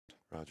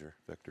Roger.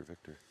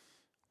 Victor.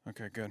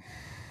 Okay, good.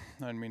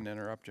 I didn't mean to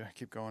interrupt you.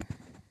 Keep going.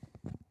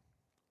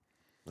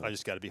 I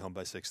just got to be home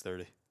by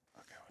 6:30.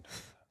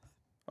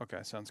 Okay,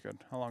 sounds good.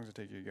 How long does it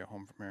take you to get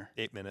home from here?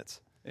 8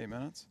 minutes. 8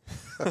 minutes?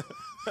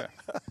 Okay.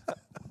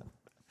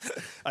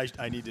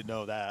 I need to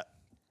know that.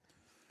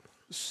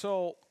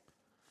 So,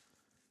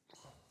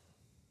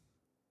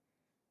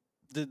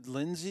 did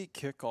Lindsay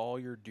kick all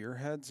your deer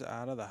heads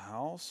out of the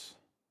house?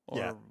 Or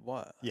Yeah.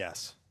 what?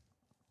 Yes.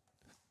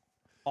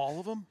 All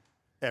of them?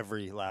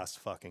 Every last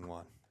fucking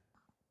one.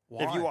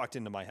 Why? If you walked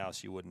into my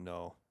house, you wouldn't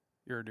know.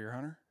 You're a deer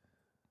hunter?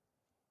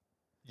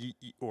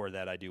 Or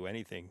that I do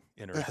anything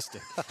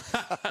interesting.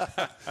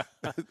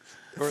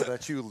 Or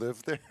that you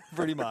live there.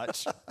 Pretty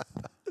much.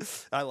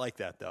 I like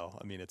that, though.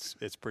 I mean,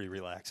 it's pretty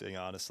relaxing,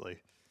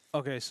 honestly.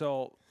 Okay,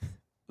 so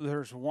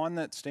there's one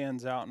that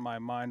stands out in my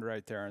mind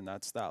right there, and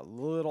that's that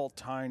little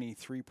tiny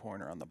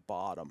three-pointer on the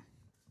bottom.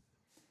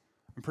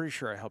 I'm pretty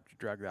sure I helped you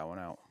drag that one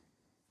out.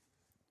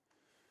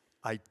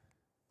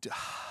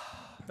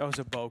 That was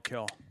a bow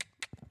kill,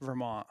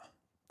 Vermont.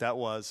 That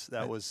was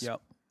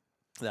Yep.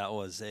 That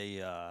was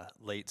a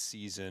late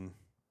season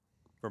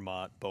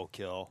Vermont bow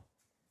kill.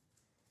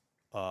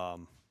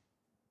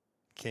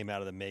 Came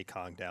out of the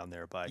Mekong down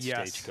there by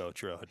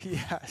Stagecoach Road.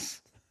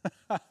 Yes.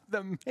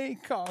 The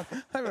Mekong.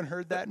 I haven't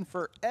heard that in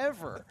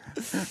forever.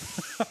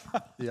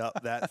 Yeah,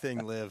 that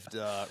thing lived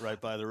right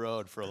by the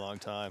road for a long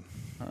time.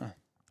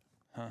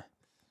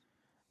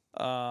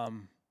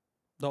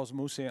 Those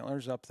moose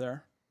antlers up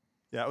there.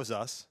 Yeah, it was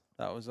us.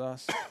 That was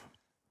us.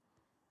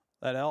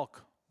 That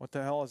elk. What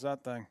the hell is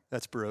that thing?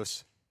 That's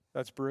Bruce.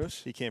 That's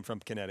Bruce? He came from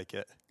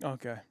Connecticut.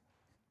 Okay.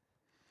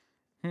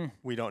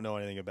 We don't know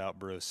anything about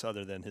Bruce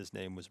other than his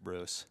name was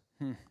Bruce.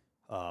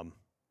 And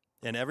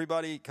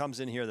everybody comes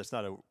in here that's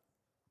not a...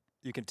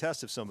 You can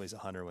test if somebody's a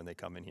hunter when they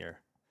come in here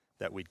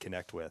that we'd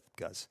connect with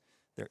because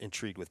they're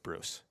intrigued with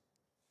Bruce.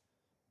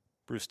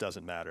 Bruce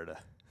doesn't matter to...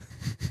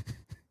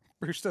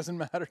 Bruce doesn't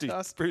matter to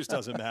us? Bruce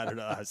doesn't matter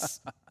to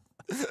us.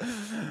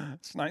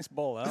 It's a nice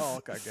bull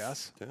elk, I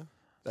guess. Yeah.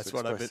 That's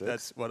 6x6.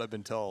 That's what I've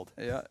been told.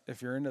 Yeah,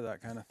 if you're into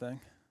that kind of thing.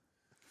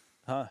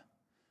 Huh.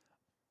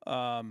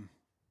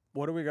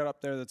 What do we got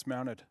up there that's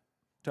mounted?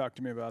 Talk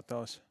to me about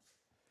those.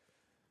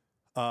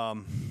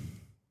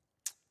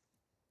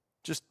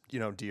 Just,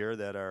 deer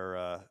that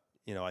are,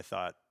 I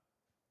thought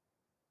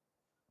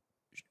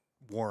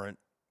warrant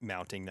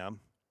mounting them,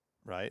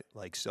 right?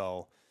 Like,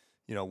 so,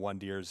 one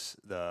deer's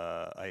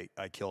I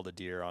killed a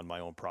deer on my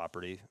own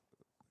property,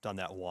 done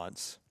that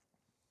once,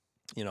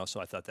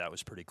 so I thought that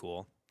was pretty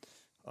cool.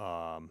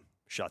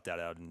 Shot that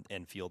out in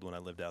Enfield when I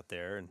lived out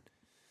there, and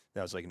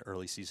that was like an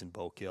early season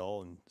bow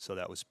kill, and so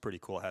that was pretty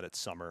cool. Had its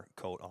summer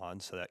coat on,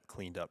 so that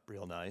cleaned up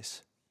real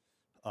nice.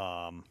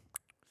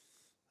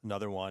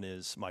 Another one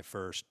is my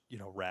first,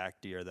 rack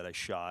deer that I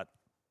shot,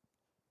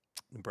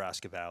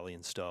 Nebraska Valley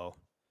in Stowe.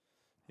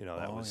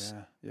 That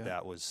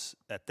was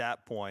at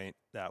that point,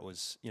 that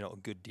was, a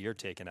good deer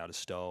taken out of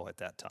Stowe at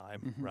that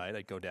time, right?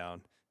 I'd go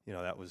down,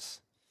 that was.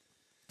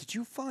 Did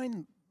you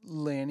find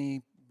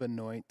Lanny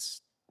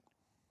Benoit's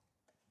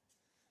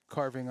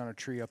carving on a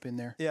tree up in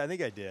there? Yeah, I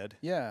think I did.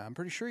 Yeah, I'm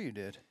pretty sure you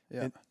did.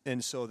 Yeah.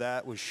 And so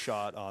that was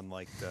shot on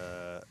like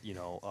the,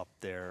 up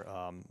there,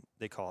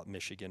 they call it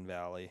Michigan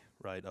Valley,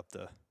 right? Up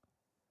the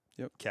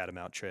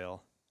Catamount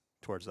Trail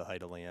towards the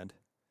Height of Land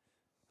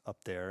up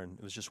there. And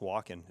it was just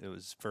walking. It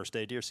was first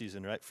day deer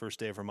season, right? First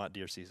day of Vermont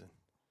deer season,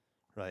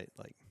 right?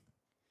 Like,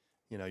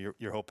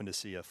 you're hoping to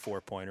see a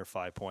 4-pointer,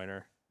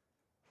 5-pointer,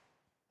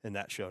 and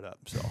that showed up.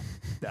 So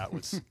that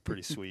was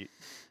pretty sweet.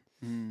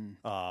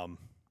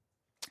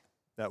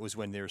 That was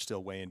when they were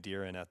still weighing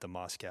deer in at the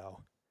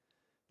Moscow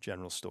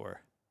General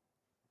Store.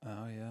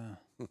 Oh, yeah.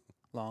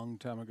 Long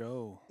time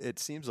ago. It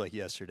seems like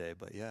yesterday,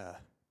 but yeah.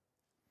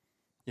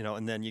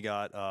 And then you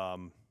got,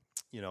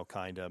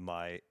 kind of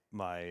I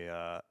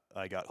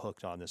got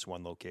hooked on this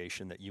one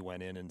location that you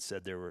went in and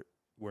said there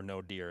were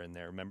no deer in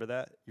there. Remember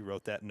that? You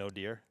wrote that, no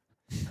deer?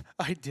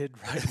 I did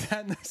write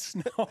that in the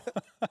snow.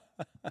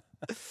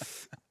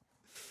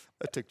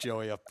 I took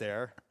Joey up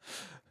there.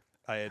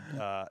 I had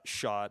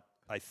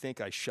I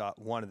think I shot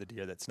one of the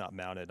deer that's not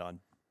mounted on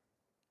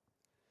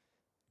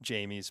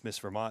Jamie's Miss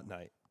Vermont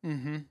night.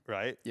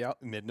 Right? Yep.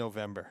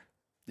 Mid-November.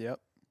 Yep.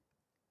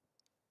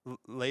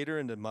 Later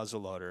in the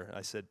muzzleloader,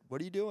 I said,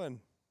 "What are you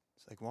doing?"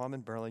 It's like, "Well, I'm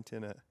in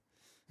Burlington at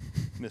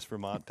Miss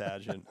Vermont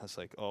pageant." I was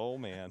like, "Oh,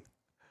 man."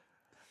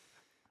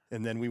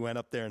 And then we went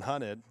up there and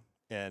hunted,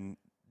 and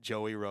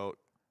Joey wrote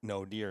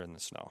no deer in the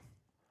snow.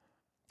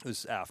 It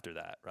was after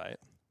that, right?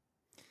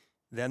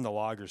 Then the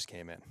loggers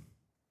came in.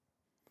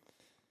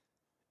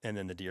 And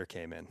then the deer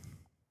came in.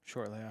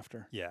 Shortly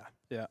after. Yeah.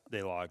 Yeah.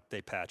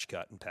 They patch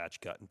cut and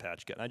patch cut and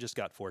patch cut. And I just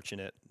got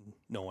fortunate.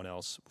 No one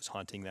else was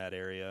hunting that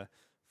area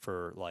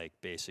for like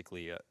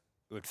basically, it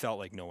felt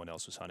like no one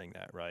else was hunting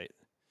that, right?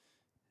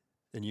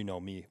 And you know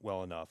me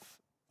well enough.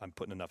 I'm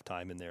putting enough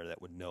time in there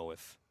that would know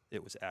if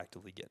it was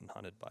actively getting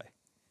hunted by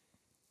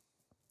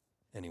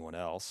anyone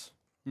else.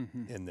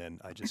 And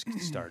then I just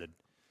started,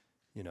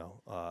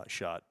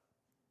 shot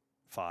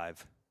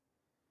 5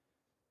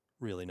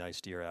 really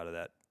nice deer out of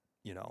that,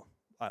 you know,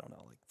 I don't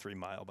know, like 3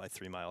 mile by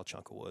 3 mile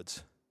chunk of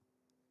woods.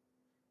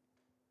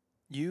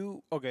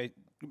 Okay,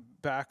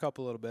 back up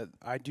a little bit.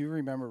 I do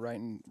remember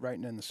riding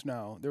in the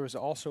snow. There was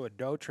also a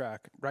doe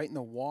track right in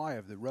the Y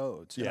of the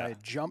roads. And Yeah. I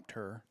had jumped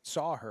her,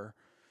 saw her,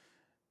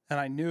 and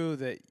I knew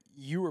that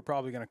you were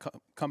probably going to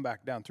come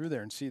back down through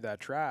there and see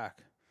that track.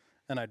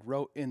 And I'd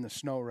wrote in the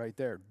snow right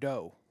there,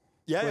 doe.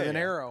 Yeah, with an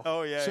arrow.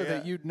 Oh, yeah, so yeah.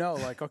 that you'd know,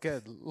 like,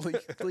 okay,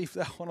 leave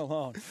that one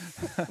alone.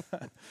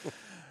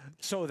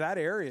 So that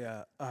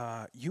area,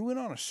 you went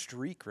on a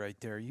streak right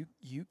there.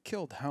 You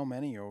killed how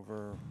many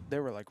over? They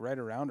were like right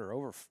around or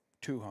over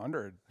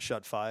 200.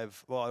 Shot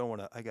 5.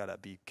 Well, I got to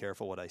be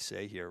careful what I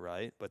say here,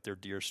 right? But they're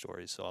deer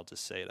stories, so I'll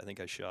just say it. I think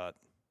I shot,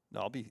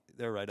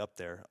 they're right up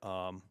there.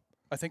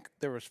 I think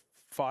there was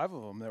 5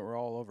 of them that were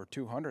all over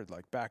 200,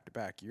 like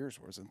back-to-back years,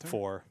 wasn't there?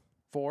 4.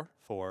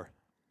 4?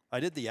 I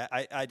did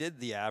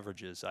the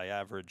averages. I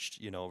averaged,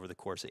 you know, over the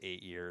course of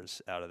 8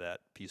 years out of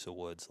that piece of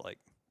woods, like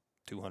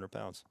 200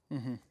 pounds.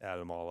 Mm-hmm. Add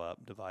them all up,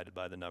 divided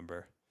by the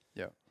number.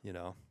 Yeah. You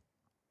know?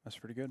 That's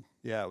pretty good.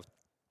 Yeah.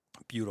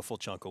 Beautiful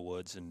chunk of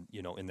woods. And,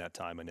 you know, in that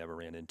time, I never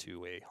ran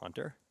into a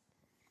hunter.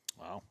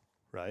 Wow.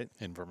 Right?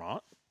 In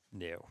Vermont?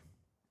 No.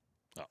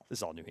 Oh. This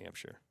is all New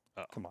Hampshire.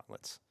 Oh. Come on,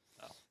 let's.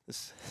 Oh.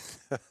 This.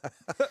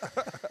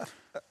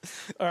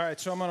 All right,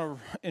 so I'm going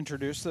to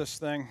introduce this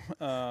thing.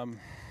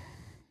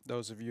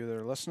 Those of you that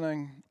are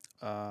listening,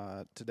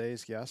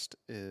 today's guest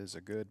is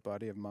a good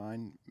buddy of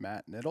mine,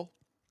 Matt Knittle.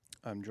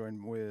 I'm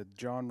joined with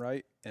John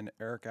Wright and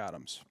Eric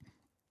Adams.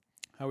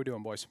 How we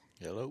doing, boys?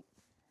 Hello.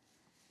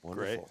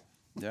 Wonderful.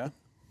 Yeah?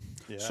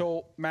 Yeah.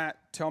 So, Matt,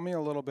 tell me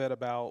a little bit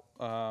about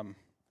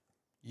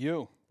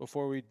you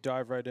before we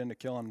dive right into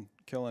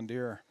killing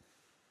deer.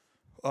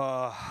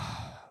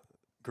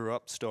 Grew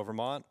up Stowe,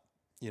 Vermont.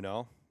 You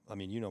know, I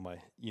mean, you know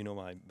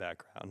my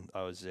background.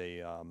 I was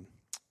a,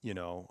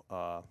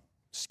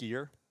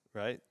 skier,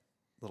 right?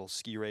 Little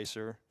ski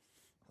racer.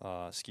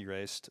 Ski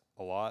raced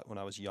a lot when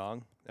I was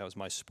young. That was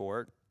my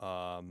sport.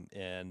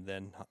 And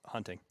then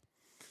hunting,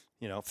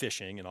 you know,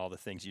 fishing and all the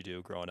things you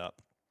do growing up,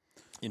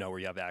 you know, where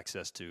you have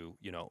access to,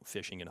 you know,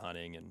 fishing and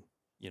hunting and,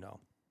 you know,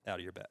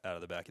 out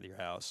of the back of your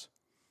house.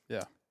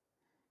 Yeah.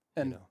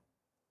 And you know.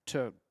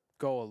 to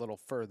go a little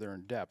further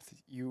in depth,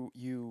 you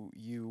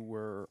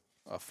were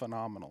a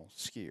phenomenal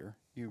skier.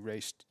 You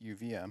raced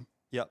UVM.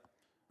 Yep.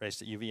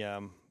 Raced at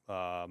UVM,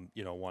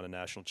 won a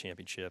national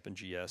championship in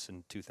GS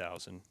in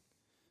 2000.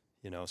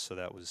 You know, so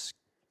that was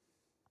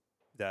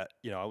that,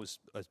 you know, I was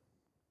a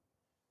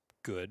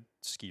good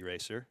ski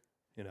racer,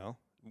 you know,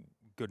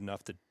 good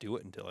enough to do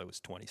it until I was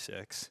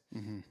 26,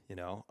 Mm-hmm. you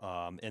know,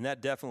 and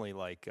that definitely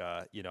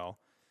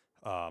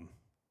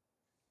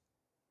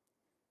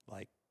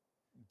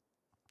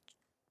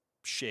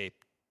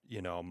shaped,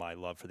 you know, my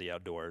love for the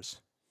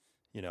outdoors.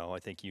 You know, I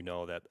think you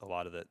know that a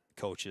lot of the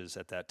coaches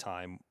at that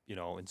time, you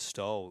know, in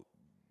Stowe,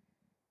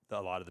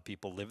 a lot of the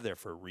people live there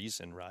for a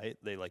reason, right?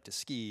 They like to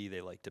ski,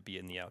 they like to be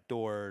in the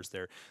outdoors.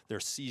 They're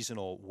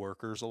seasonal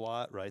workers a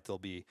lot, right? They'll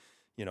be,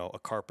 you know, a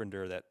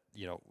carpenter that,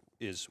 you know,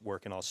 is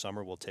working all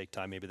summer will take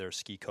time. Maybe they're a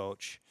ski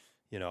coach.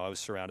 You know, I was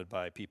surrounded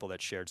by people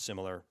that shared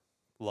similar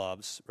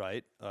loves,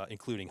 right?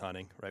 Including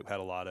hunting, right? We had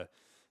a lot of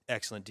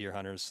excellent deer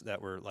hunters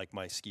that were like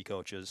my ski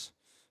coaches.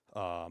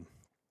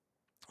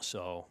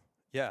 So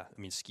yeah,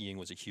 I mean, skiing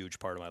was a huge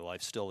part of my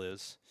life, still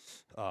is.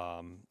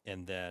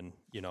 And then,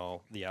 you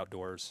know, the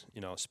outdoors,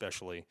 you know,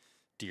 especially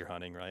deer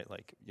hunting, right?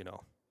 Like, you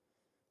know,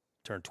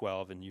 turn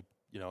 12 and you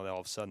know, all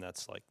of a sudden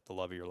that's like the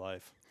love of your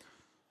life.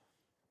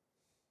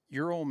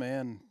 Your old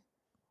man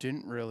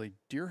didn't really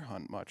deer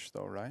hunt much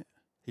though, right?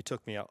 He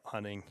took me out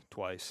hunting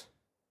twice.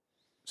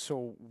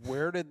 So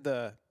where did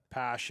the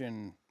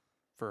passion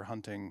for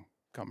hunting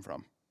come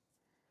from?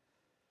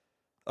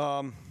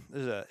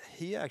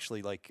 He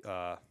actually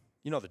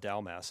you know, the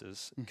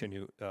Dalmasses,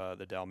 Mm-hmm.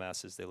 the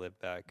Dalmasses, they lived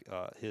back,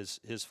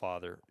 his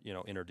father, you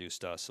know,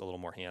 introduced us a little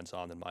more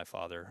hands-on than my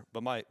father,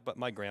 but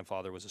my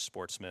grandfather was a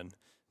sportsman.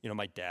 You know,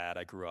 my dad,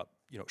 I grew up,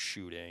 you know,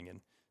 shooting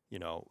and, you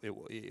know,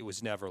 it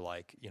was never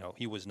like, you know,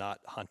 he was not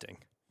hunting,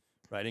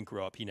 right? I didn't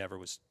grow up, he never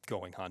was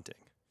going hunting,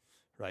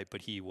 right?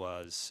 But he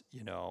was,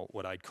 you know,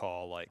 what I'd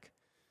call like,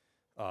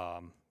 you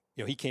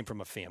know, he came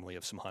from a family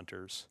of some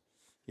hunters.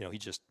 You know, he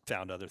just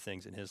found other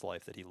things in his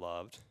life that he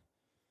loved.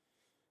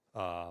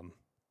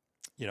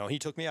 You know, he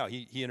took me out.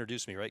 He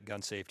introduced me, right?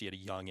 Gun safety at a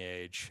young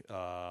age,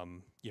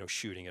 you know,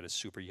 shooting at a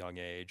super young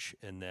age.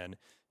 And then,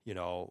 you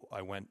know,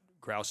 I went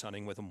grouse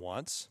hunting with him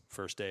once,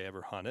 first day I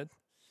ever hunted.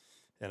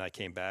 And I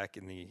came back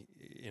and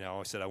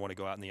I said, I want to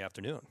go out in the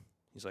afternoon.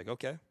 He's like,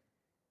 okay,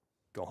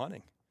 go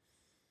hunting.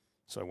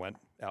 So I went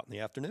out in the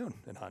afternoon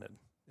and hunted.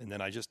 And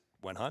then I just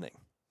went hunting.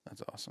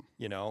 That's awesome.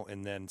 You know,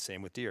 and then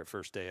same with deer.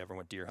 First day I ever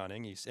went deer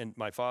hunting. And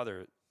my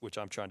father, which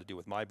I'm trying to do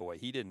with my boy,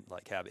 he didn't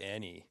like have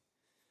any,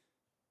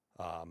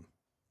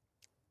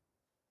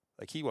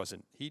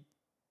 he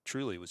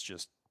truly was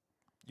just,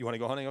 you want to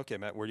go hunting? Okay,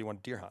 Matt, where do you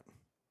want to deer hunt?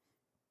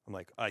 I'm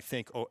like,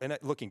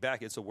 looking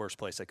back, it's the worst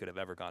place I could have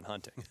ever gone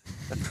hunting.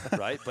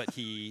 Right. But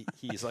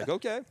he's like,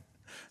 okay.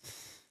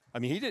 I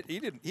mean,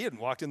 he hadn't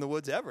walked in the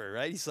woods ever,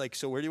 right? He's like,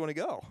 so where do you want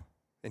to go?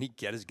 And he'd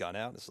get his gun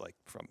out. It's like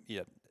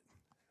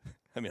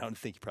I don't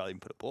think he probably even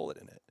put a bullet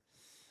in it,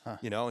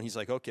 you know? And he's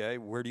like, okay,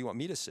 where do you want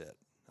me to sit?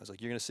 I was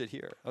like, you're going to sit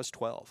here. I was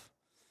 12,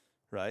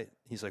 right?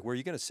 He's like, where are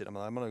you going to sit? I'm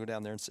like, I'm going to go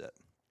down there and sit,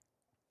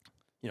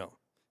 you know?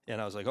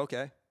 And I was like,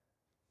 okay. And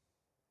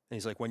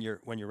he's like, when you're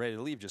ready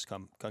to leave, just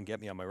come get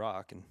me on my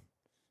rock and,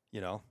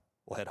 you know,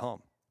 we'll head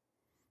home.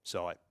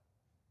 So I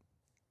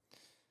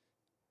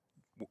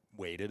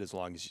waited as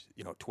long as,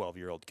 you know,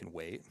 12-year-old can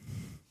wait.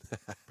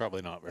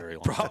 Probably not very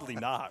long. Probably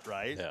not,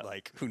 right? Yeah.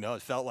 Like, who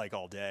knows? Felt like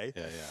all day.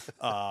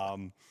 Yeah.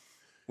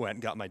 Went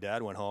and got my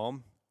dad, went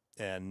home,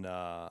 and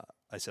I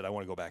said, I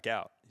want to go back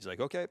out. He's like,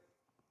 okay.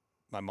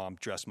 My mom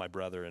dressed my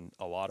brother in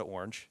a lot of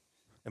orange,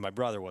 and my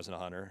brother wasn't a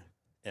hunter,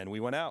 and we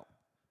went out,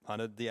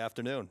 hunted the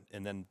afternoon,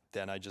 and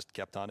then I just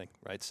kept hunting,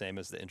 right? Same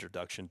as the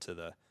introduction to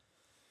the,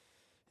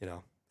 you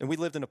know. And we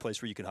lived in a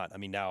place where you can hunt. I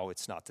mean, now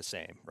it's not the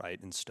same, right?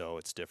 In Stowe,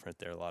 it's different.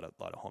 There, a lot of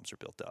homes are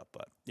built up,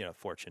 but you know,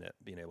 fortunate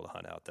being able to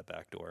hunt out the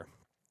back door.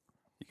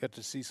 You got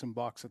to see some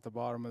bucks at the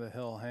bottom of the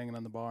hill hanging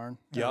on the barn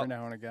every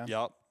now and again.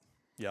 Yep.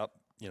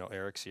 You know,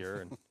 Eric's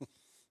here, and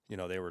you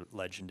know, they were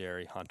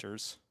legendary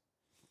hunters.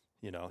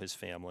 You know, his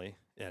family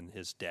and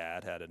his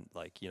dad had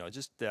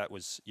that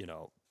was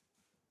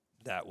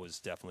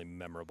definitely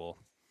memorable.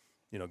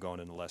 You know, going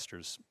into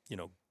Lester's, you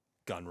know,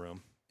 gun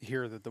room.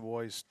 Hear that the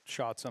boys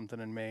shot something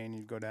in Maine,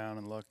 you'd go down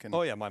and look. And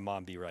oh yeah, my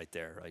mom be right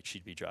there, right?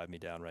 She'd be driving me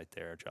down right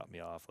there, drop me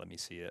off, let me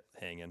see it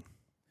hanging.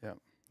 Yep.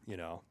 You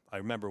know, I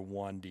remember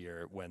one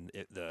deer when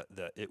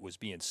it was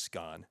being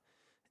skun,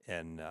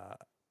 and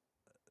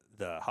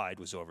the hide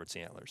was over its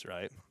antlers,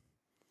 right?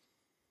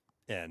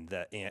 And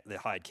the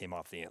hide came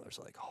off the antlers.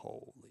 Like,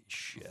 holy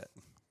shit!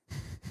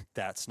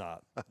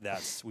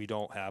 We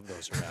don't have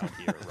those around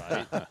here,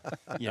 right?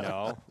 You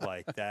know,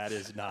 like that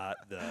is not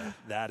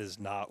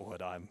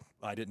what I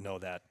didn't know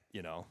that,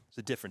 you know, it's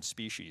a different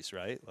species,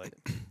 right? Like,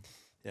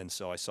 and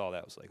so I saw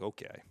that, I was like,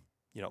 okay,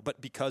 you know,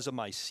 but because of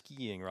my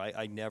skiing, right,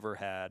 I never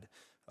had,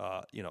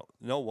 you know,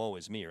 no woe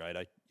is me,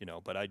 right?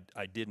 But I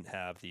didn't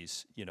have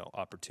these, you know,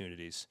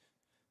 opportunities.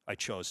 I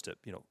chose to,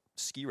 you know,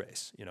 ski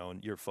race, you know,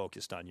 and you're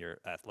focused on your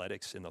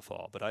athletics in the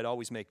fall, but I'd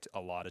always make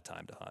a lot of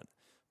time to hunt.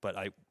 But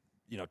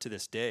you know, to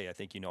this day, I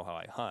think you know how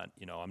I hunt.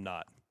 You know, I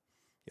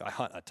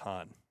hunt a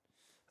ton,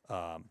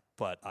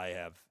 but I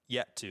have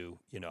yet to,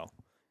 you know,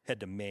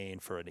 head to Maine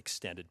for an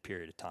extended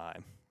period of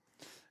time.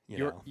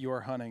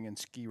 Your hunting and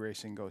ski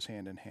racing goes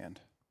hand in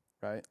hand,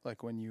 right?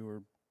 Like when you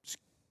were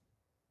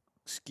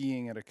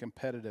skiing at a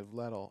competitive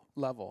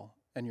level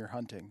and you're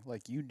hunting,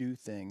 like you do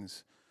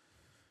things,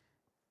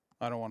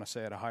 I don't want to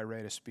say at a high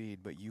rate of speed,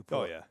 but you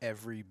put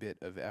every bit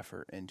of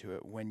effort into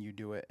it when you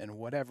do it and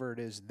whatever it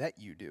is that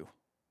you do.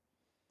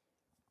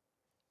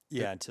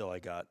 Yeah, until I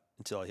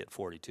hit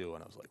 42,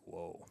 and I was like,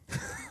 "Whoa!"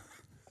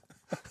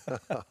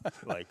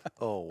 Like,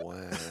 oh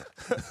wow,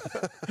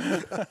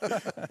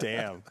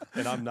 damn.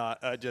 And I'm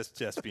not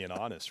just being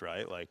honest,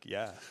 right? Like,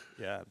 yeah,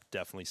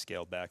 definitely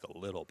scaled back a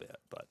little bit,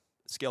 but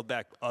scaled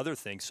back other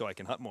things so I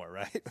can hunt more,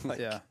 right? Like,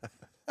 yeah.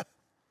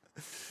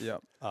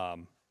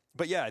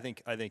 But yeah, I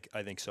think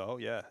so.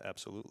 Yeah,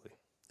 absolutely.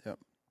 Yep.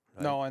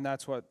 Right? No, and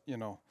that's what, you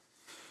know.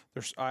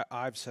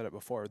 I've said it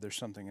before. There's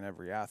something in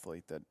every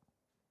athlete that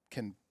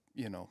can,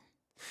 you know,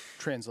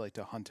 translate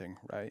to hunting,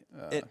 right?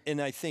 And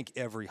I think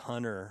every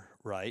hunter,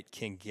 right,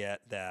 can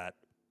get that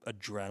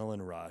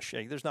adrenaline rush.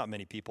 There's not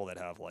many people that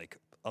have like,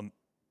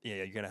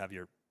 you're going to have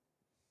your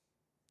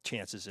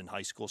chances in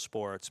high school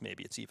sports.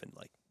 Maybe it's even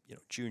like, you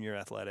know, junior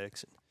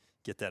athletics, and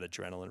get that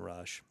adrenaline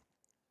rush.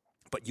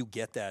 But you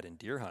get that in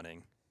deer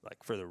hunting,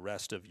 like for the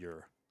rest of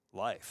your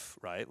life,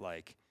 right?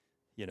 Like,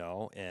 you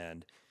know,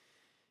 and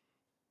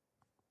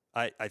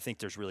I think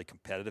there's really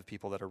competitive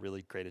people that are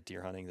really great at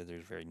deer hunting, that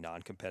there's very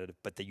non-competitive,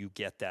 but that you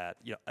get that,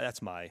 you know,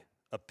 that's my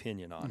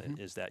opinion on it,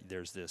 is that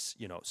there's this,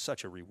 you know,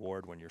 such a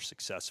reward when you're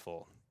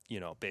successful, you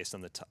know, based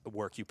on the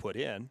work you put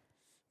in,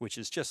 which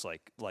is just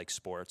like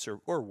sports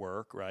or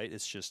work, right?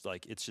 It's just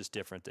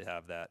different to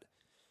have that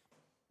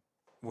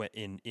when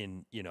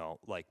in, you know,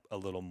 like a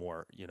little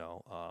more, you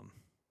know,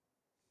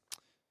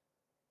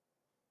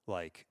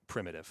 like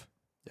primitive.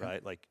 Yeah.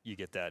 Right, like you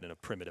get that in a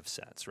primitive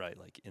sense, right?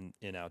 Like in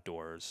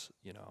outdoors,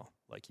 you know,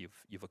 like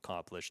you've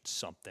accomplished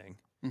something,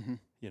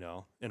 you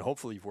know, and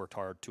hopefully you've worked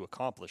hard to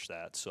accomplish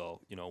that. So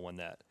you know when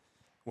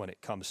it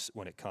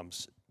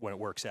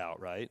works out,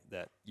 right,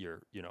 that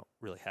you're, you know,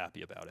 really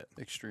happy about it.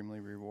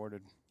 Extremely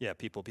rewarded. Yeah,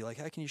 people be like,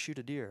 "How can you shoot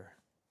a deer?"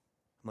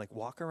 I'm like,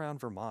 walk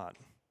around Vermont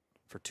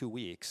for 2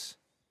 weeks,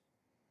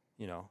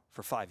 you know,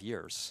 for 5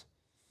 years,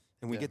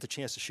 and we get the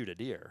chance to shoot a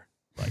deer,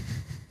 like.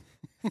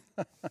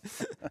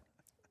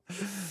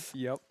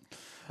 Yep.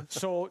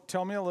 So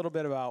tell me a little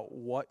bit about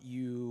what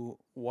you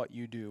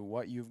do,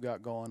 what you've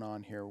got going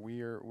on here.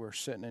 We're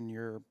sitting in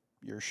your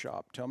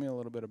shop. Tell me a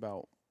little bit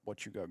about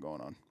what you got going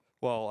on.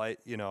 Well, I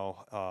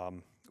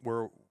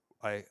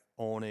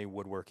own a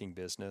woodworking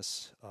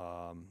business,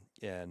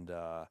 and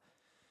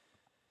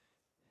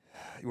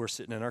we're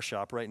sitting in our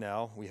shop right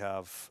now. We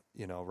have,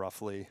 you know,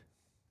 roughly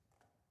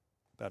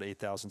about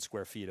 8,000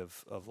 square feet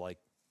of like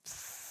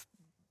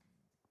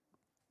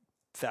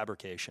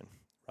fabrication,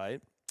 right?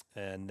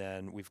 And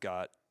then we've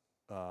got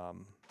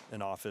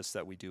an office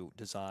that we do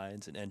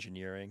designs and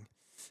engineering.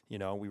 You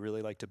know, we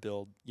really like to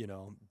build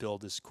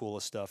as cool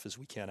a stuff as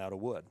we can out of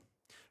wood,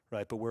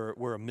 right? But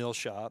we're a mill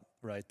shop,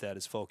 right, that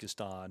is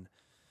focused on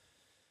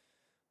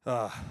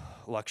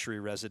luxury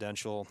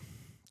residential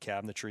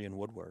cabinetry and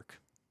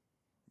woodwork.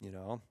 You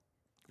know,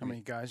 How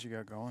many guys you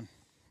got going?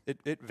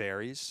 it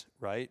varies,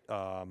 right?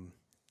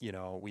 You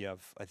know,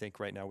 I think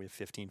right now we have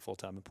 15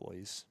 full-time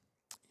employees.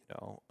 You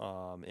know,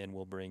 and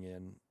we'll bring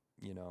in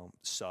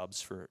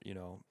subs for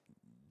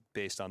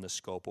based on the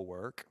scope of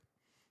work,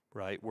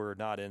 right? We're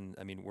in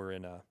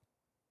a,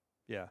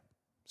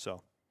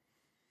 so.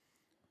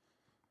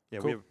 Yeah,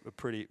 cool. we have a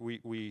pretty,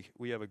 we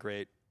have a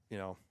great,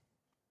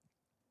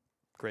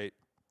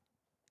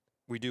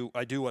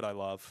 I do what I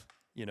love,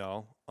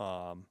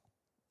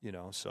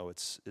 so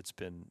it's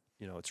been,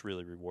 it's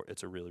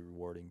a really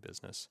rewarding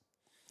business.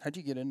 How'd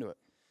you get into it?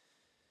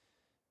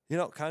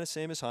 Kind of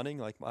same as hunting.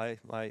 Like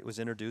I was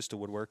introduced to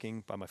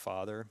woodworking by my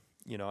father,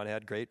 and I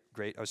had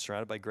I was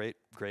surrounded by great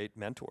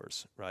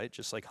mentors, right?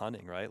 Just like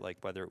hunting, right? Like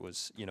whether it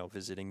was,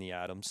 visiting the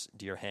Adams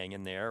deer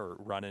hanging there or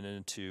running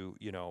into,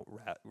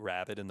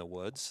 rabbit in the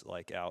woods,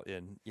 like out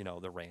in,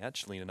 the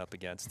ranch, leaning up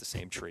against the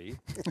same tree,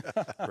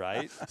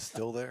 right?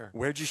 Still there.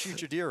 Where'd you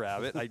shoot your deer,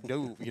 rabbit? I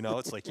know,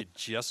 it's like you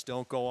just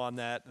don't go on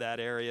that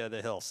area of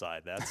the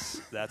hillside.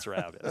 That's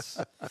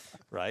rabbits,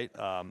 right?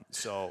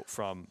 So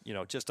from,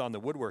 just on the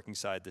woodworking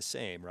side, the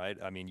same, right?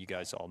 I mean, you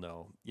guys all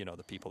know,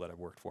 the people that I've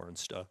worked for and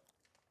stuff.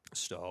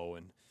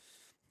 And,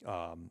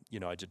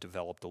 I just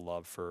developed a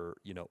love for,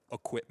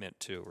 equipment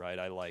too, right?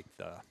 I like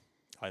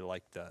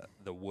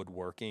the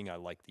woodworking. I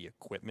like the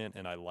equipment.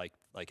 And I like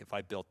if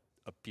I built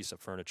a piece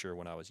of furniture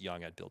when I was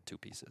young, I'd build two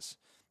pieces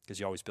because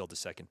you always build the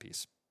second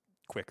piece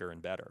quicker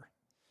and better,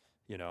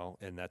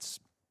 and that's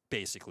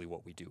basically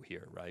what we do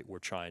here, right? We're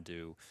trying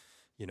to,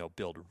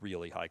 build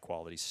really high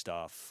quality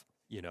stuff,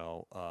 in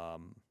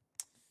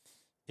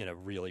a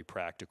really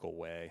practical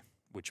way,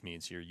 which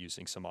means you're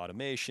using some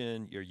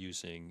automation, you're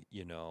using,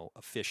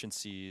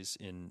 efficiencies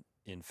in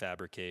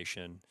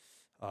fabrication.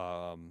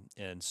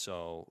 And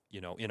so,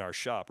 in our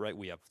shop, right,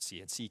 we have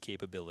CNC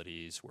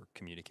capabilities. We're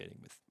communicating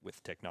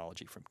with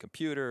technology from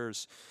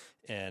computers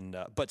and,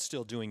 but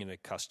still doing it in a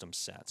custom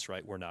sense,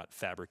 right? We're not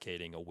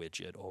fabricating a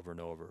widget over and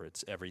over.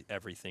 It's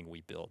everything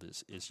we build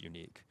is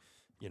unique,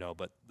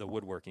 but the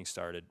woodworking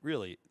started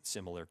really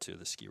similar to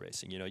the ski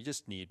racing. You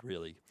just need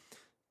really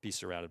be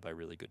surrounded by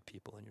really good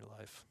people in your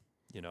life.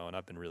 And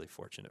I've been really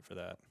fortunate for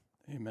that.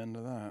 Amen to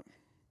that.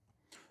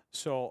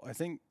 So I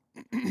think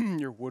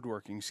your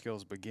woodworking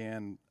skills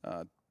began,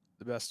 the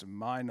best of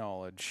my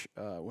knowledge,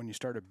 when you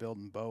started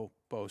building bow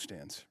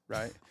stands,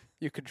 right?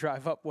 You could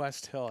drive up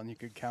West Hill and you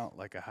could count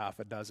like a half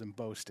a dozen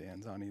bow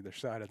stands on either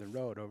side of the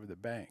road over the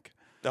bank.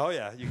 Oh,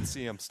 yeah. You can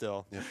see them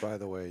still. Yeah, by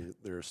the way,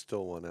 there's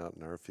still one out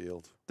in our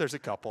field. There's a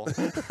couple. It's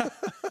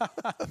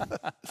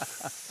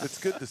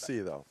good to see,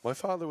 though. My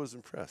father was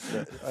impressed.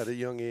 At a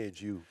young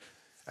age, you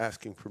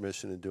asking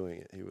permission and doing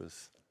it. He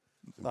was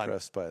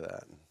impressed by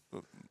that.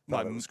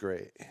 Thought it was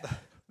great.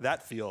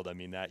 That field,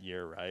 that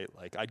year, right?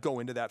 Like I'd go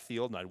into that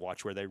field and I'd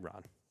watch where they'd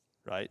run,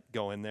 right?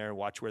 Go in there,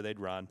 watch where they'd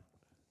run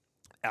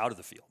out of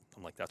the field.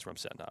 I'm like, that's where I'm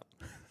setting up,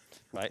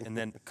 right? And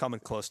then coming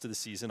close to the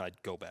season,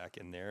 I'd go back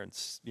in there and,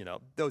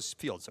 those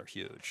fields are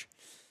huge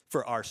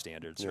for our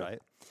standards, right?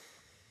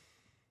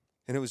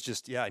 And it was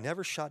just, I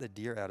never shot a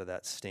deer out of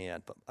that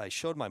stand, but I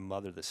showed my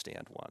mother the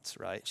stand once,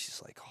 right?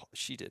 She's like,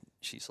 she's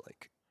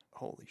like,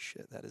 holy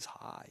shit, that is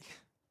high,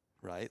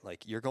 right?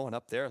 Like you're going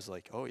up there. I was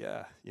like, oh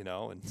yeah,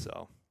 and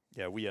so,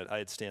 I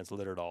had stands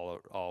littered all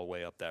the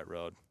way up that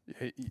road.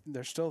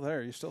 They're still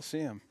there. You still see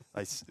them.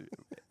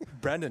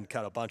 Brendan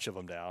cut a bunch of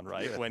them down,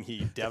 right? Yeah. When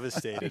he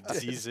devastated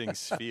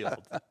Ziesing's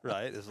field,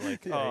 right? It was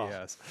like,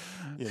 yes.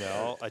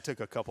 I took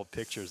a couple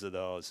pictures of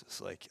those.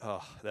 It's like,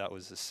 oh, that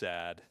was a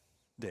sad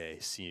day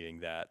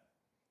seeing that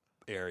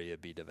area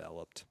be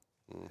developed.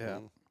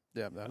 Mm-hmm.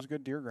 Yeah, that was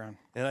good deer ground.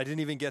 And I didn't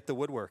even get the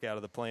woodwork out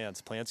of the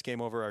plants. Plants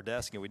came over our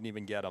desk and we didn't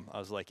even get them. I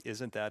was like,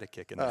 isn't that a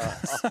kick in the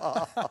ass?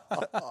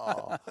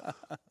 Oh,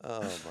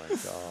 my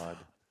God.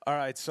 All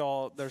right,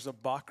 so there's a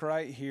buck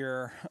right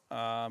here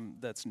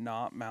that's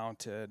not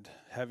mounted,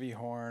 heavy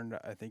horned.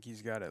 I think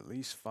he's got at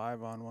least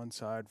 5 on one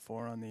side,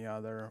 4 on the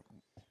other.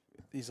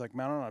 He's like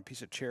mounted on a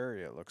piece of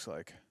cherry, it looks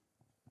like.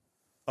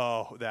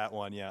 Oh, that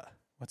one, yeah.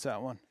 What's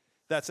that one?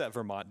 That's that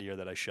Vermont deer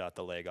that I shot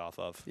the leg off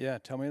of. Yeah,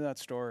 tell me that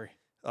story.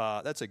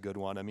 That's a good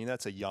one.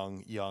 That's a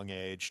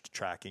young-aged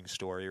tracking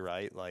story,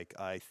 right? Like,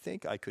 I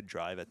think I could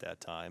drive at that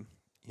time,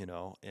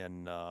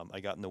 and I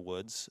got in the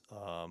woods,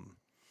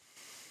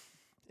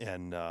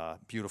 and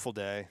beautiful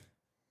day,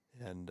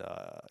 and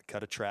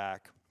cut a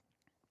track.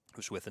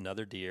 Was with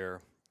another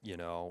deer,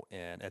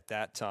 and at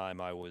that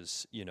time I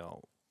was,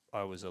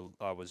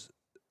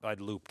 I'd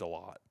looped a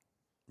lot.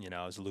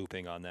 I was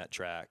looping on that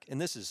track,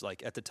 and this is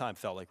like at the time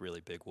felt like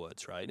really big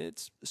woods, right?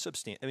 It's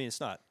substantial. It's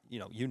not,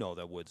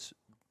 the woods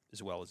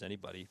as well as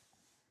anybody.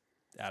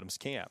 Adams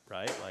Camp,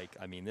 right? Like,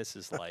 I mean, this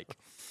is like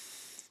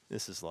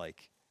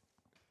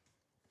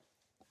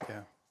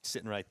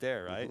sitting right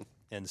there, right?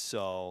 Mm-hmm. And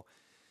so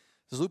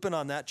I was looping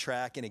on that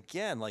track, and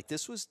again, like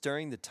this was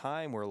during the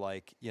time where,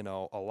 like, you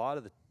know, a lot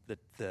of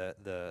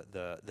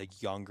the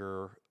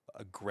younger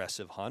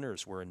aggressive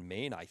hunters were in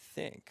Maine, I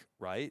think,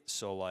 right?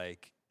 So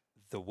like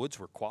the woods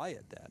were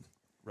quiet then,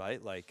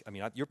 right? Like, I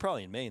mean, you're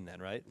probably in Maine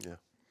then, right? Yeah.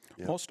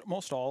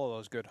 Most all of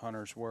those good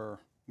hunters were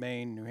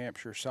Maine, New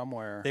Hampshire,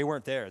 somewhere. They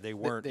weren't there. They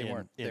weren't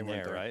in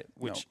there, right?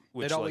 Which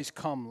they'd always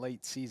come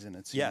late season.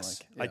 It seemed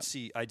like.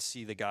 I'd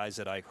see the guys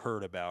that I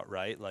heard about,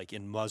 right? Like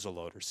in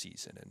muzzleloader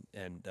season,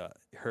 and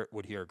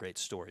would hear great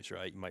stories,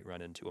 right? You might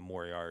run into a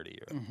Moriarty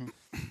or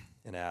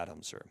an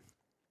Adams,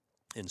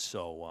 and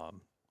so.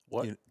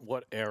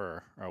 What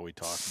error are we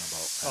talking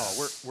about?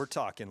 Oh, we're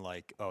talking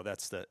like,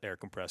 that's the air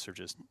compressor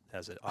just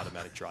has an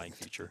automatic drying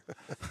feature.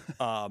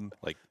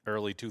 Like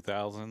early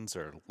 2000s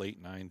or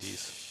late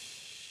 90s?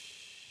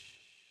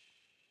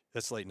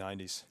 That's late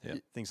 90s. Yeah.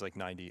 Things like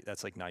 90,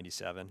 that's like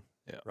 97.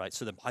 Yeah. Right?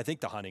 So I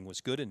think the hunting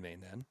was good in Maine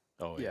then.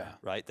 Oh, yeah.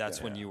 Right?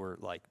 That's when you were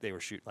like, they were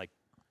shooting like,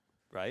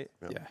 right?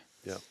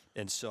 Yeah.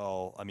 And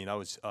so, I mean, I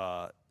was,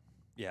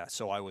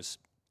 so I was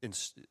in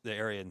the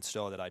area in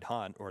Stowe that I'd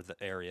hunt, or the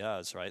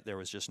areas, right? There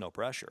was just no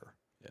pressure.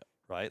 Yeah.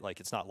 Right? Like,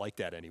 it's not like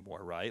that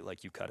anymore, right?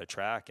 Like, you cut a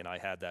track, and I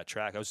had that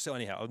track.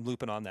 I'm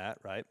looping on that,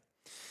 right?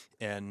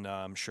 And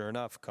sure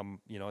enough,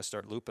 I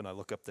start looping, I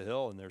look up the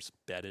hill, and there's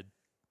bedded.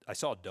 I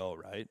saw a doe,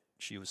 right?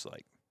 She was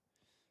like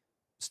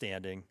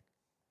standing,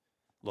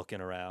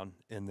 looking around,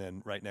 and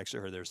then right next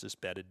to her, there's this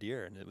bedded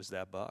deer, and it was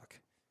that buck,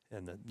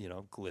 and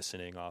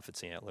glistening off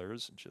its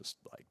antlers, and just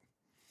like,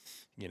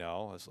 I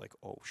was like,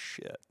 oh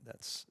shit,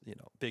 that's,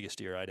 biggest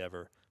deer I'd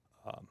ever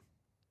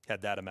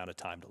had that amount of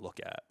time to look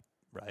at,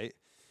 right?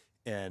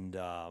 And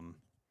I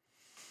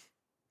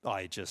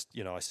just,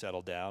 I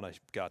settled down, I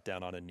got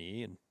down on a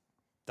knee and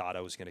thought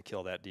I was going to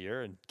kill that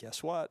deer, and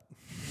guess what?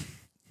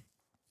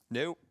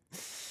 Nope.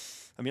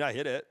 I mean, I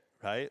hit it,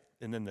 right?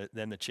 And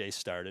then the chase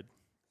started,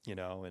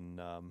 and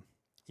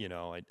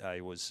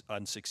I was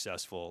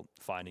unsuccessful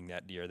finding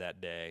that deer that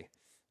day,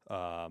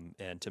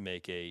 and to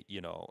make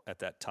at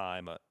that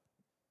time a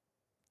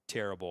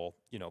terrible,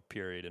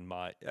 period in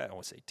my, I don't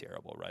want to say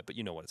terrible, right? But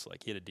you know what it's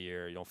like. Hit a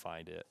deer, you don't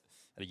find it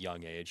at a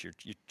young age.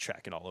 You're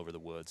tracking all over the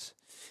woods,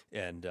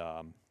 and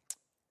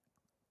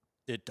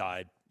it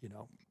died.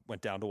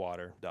 Went down to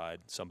water,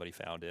 died. Somebody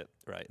found it,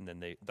 right? And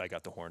then I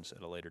got the horns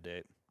at a later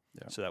date.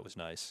 Yeah. So that was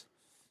nice.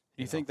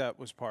 Do you think that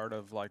was part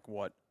of like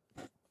what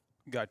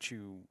got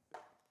you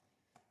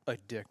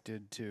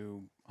addicted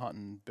to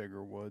hunting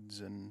bigger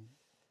woods and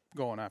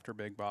going after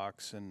big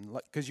bucks? And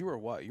because you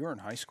were in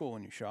high school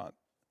when you shot?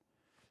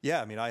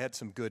 Yeah, I mean, I had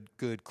some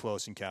good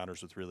close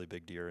encounters with really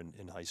big deer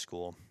in high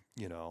school.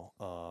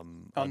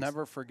 I'll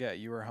never forget,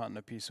 you were hunting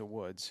a piece of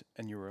woods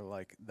and you were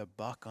like, the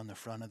buck on the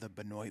front of the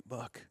Benoit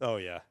buck. Oh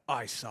yeah.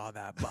 I saw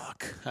that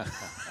buck.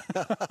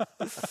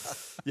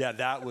 Yeah,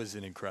 that was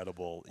an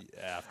incredible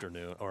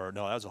afternoon, or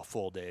no, that was a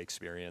full day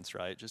experience,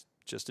 right?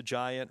 Just a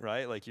giant,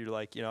 right? Like you're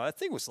like, that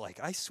thing was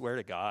like, I swear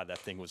to God, that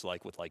thing was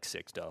like with like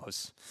 6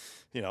 does,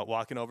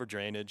 walking over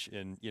drainage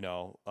in,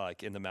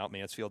 like in the Mount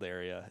Mansfield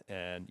area.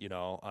 And,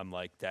 I'm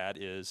like,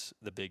 that is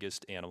the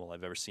biggest animal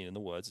I've ever seen in the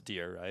woods,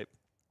 deer, right?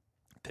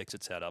 Picks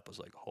its head up. I was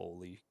like,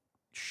 holy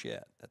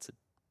shit, that's a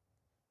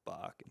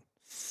buck. And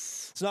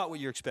it's not what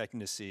you're expecting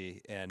to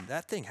see. And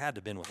that thing had to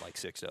have been with like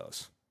 6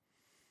 does.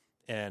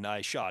 And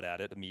I shot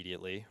at it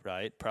immediately,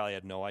 right? Probably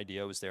had no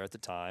idea it was there at the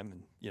time.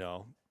 And,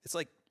 it's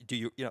like,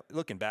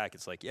 looking back,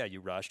 it's like, yeah,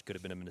 you rushed, could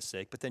have been a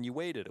mistake, but then you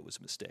waited, it was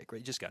a mistake, right?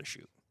 You just got to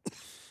shoot,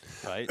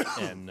 right?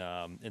 And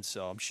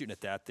so I'm shooting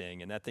at that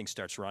thing, and that thing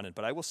starts running.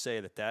 But I will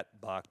say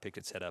that buck picked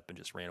its head up and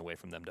just ran away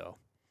from them doe.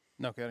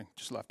 No kidding.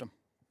 Just left them.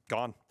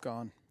 Gone.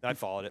 I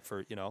followed it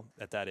for,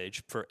 at that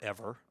age,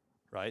 forever,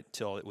 right?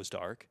 Till it was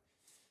dark,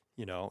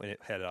 and it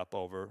headed up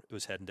over, it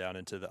was heading down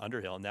into the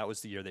Underhill. And that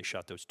was the year they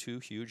shot those 2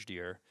 huge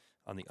deer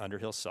on the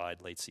Underhill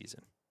side late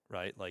season,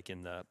 right? Like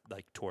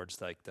towards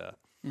like the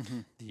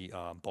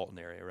Bolton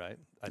area, right?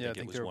 I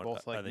think they were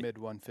both like mid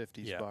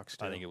 150s bucks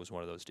too. I think it was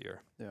one of those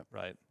deer. Yeah.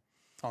 Right.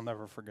 I'll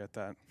never forget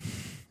that.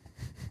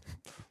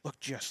 Looked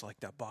just like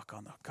that buck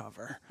on the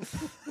cover.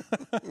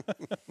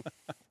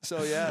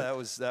 So yeah, that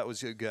was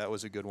good. That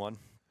was a good one.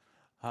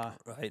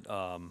 Right.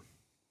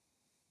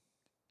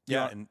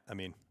 And I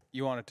mean,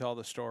 you want to tell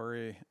the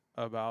story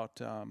about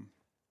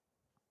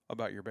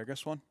your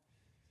biggest one?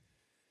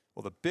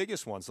 Well, the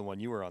biggest one's the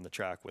one you were on the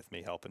track with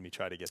me, helping me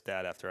try to get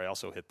that after I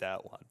also hit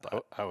that one.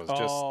 But I was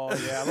just. Oh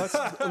yeah,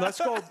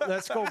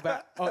 let's go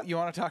back. Oh, you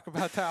want to talk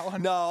about that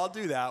one? No, I'll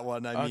do that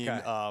one. I mean,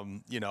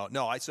 and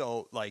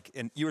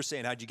you were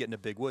saying, how'd you get into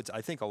big woods? I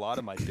think a lot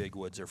of my big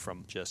woods are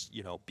from just,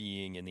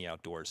 being in the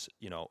outdoors,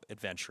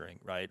 adventuring,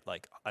 right?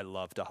 Like I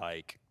love to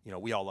hike.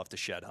 We all love to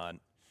shed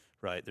hunt,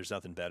 right? There's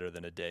nothing better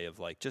than a day of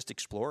like just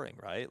exploring,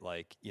 right?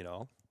 Like,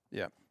 Yeah.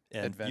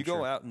 And adventure. You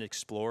go out and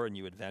explore and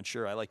you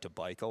adventure. I like to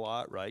bike a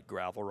lot, right?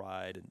 Gravel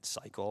ride and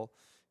cycle.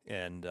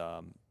 And,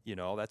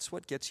 that's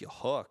what gets you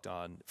hooked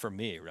on, for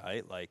me,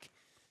 right? Like,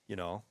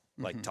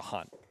 like to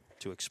hunt,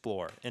 to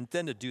explore. And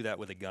then to do that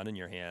with a gun in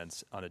your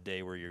hands on a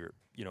day where you're,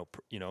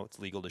 it's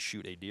legal to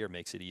shoot a deer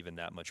makes it even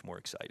that much more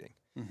exciting.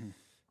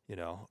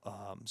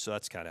 So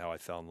that's kind of how I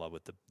fell in love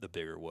with the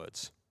bigger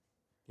woods,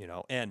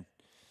 and,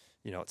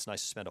 it's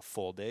nice to spend a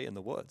full day in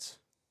the woods,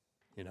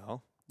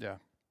 Yeah.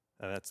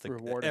 And that's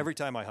rewarding. Every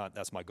time I hunt,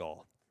 that's my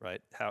goal,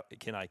 right? How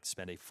can I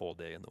spend a full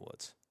day in the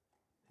woods,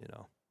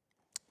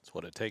 It's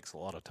what it takes a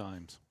lot of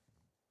times.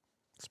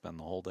 Spend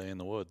the whole day in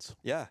the woods.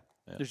 Yeah.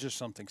 There's just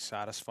something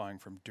satisfying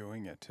from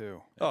doing it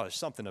too. Oh, there's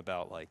something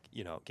about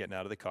getting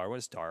out of the car when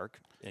it's dark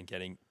and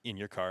getting in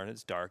your car and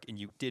it's dark and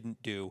you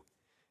didn't do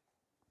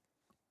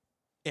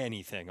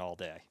anything all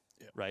day,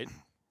 right?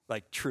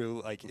 Like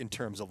true, like in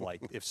terms of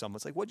like if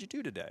someone's like, "What'd you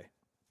do today?"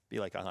 Be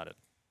like, "I hunted."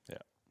 Yeah.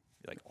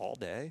 Be like, "All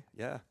day?"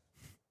 Yeah.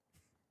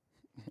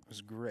 It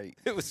was great.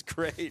 It was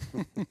great.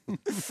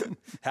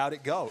 How'd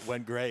it go? It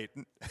went great.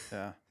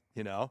 Yeah.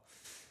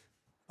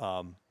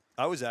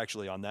 I was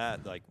actually on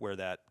that, like where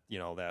that,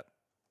 that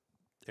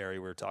area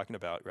we were talking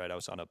about, right? I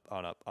was on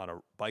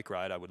a bike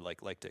ride. I would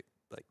like to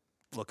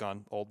look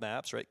on old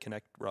maps, right?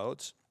 Connect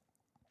roads,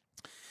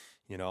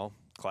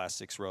 class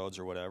 6 roads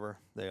or whatever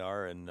they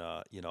are. And,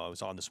 I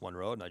was on this one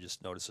road and I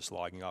just noticed this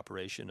logging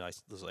operation. And I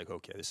was like,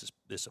 okay, this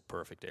is a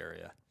perfect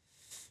area.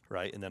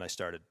 Right. And then I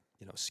started,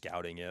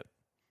 scouting it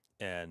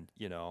and,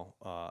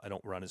 I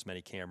don't run as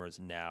many cameras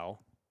now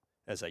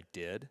as I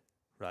did.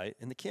 Right.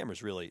 And the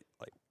cameras really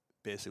like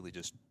basically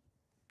just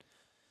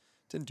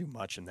didn't do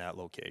much in that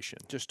location.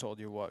 Just told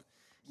you what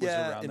was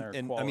around there.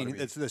 And I mean,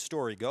 it's the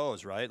story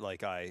goes, right?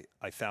 Like I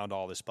found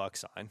all this buck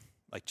sign,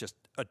 like just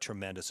a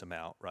tremendous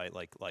amount, right?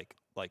 Like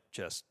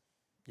just,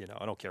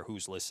 I don't care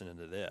who's listening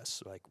to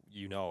this, like,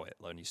 it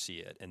when you see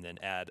it and then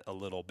add a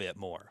little bit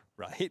more,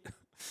 right?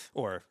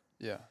 Or,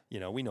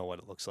 we know what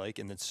it looks like.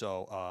 And then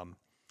so,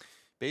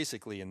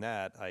 basically in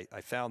that,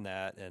 I found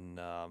that and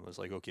I was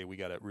like, okay,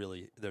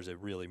 there's a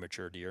really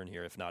mature deer in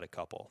here, if not a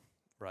couple,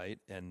 right?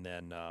 And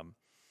then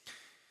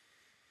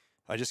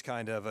I just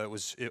kind of,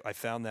 I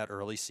found that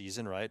early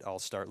season, right? I'll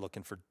start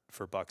looking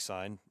for buck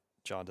sign.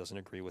 John doesn't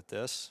agree with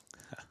this,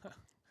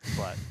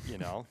 but,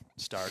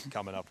 start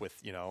coming up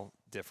with,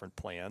 different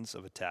plans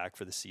of attack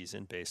for the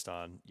season based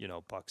on,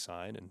 buck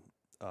sign. And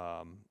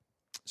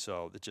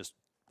so it just,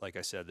 like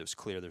I said, it was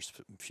clear there's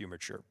a few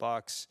mature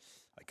bucks.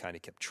 I kind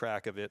of kept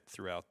track of it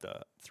throughout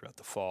the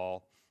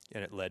fall,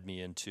 and it led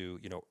me into,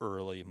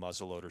 early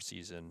muzzleloader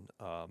season,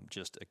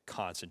 just a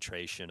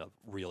concentration of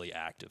really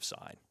active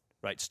sign.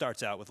 Right,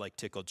 starts out with like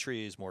tickled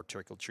trees, more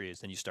tickled trees.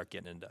 Then you start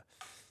getting into,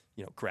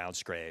 ground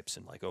scrapes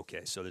and like,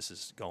 okay, so this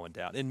is going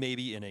down. And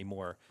maybe in a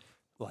more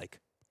like,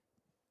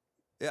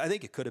 I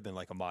think it could have been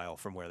like a mile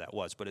from where that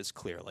was, but it's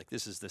clear like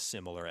this is the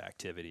similar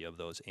activity of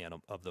those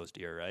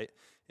deer, right?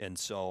 And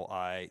so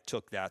I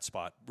took that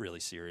spot really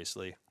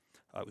seriously.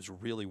 It was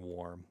really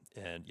warm,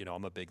 and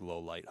I'm a big low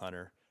light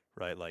hunter.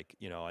 Right, like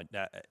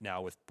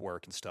now with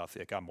work and stuff,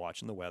 like I'm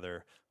watching the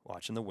weather,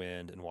 watching the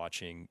wind, and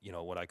watching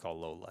what I call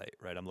low light.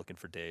 Right, I'm looking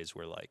for days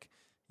where like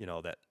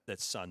that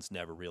sun's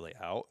never really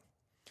out.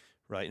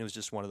 Right, and it was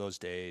just one of those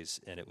days,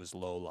 and it was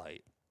low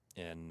light,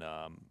 and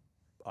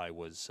I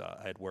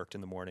had worked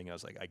in the morning. I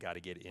was like, I got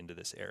to get into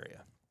this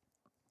area.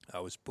 I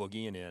was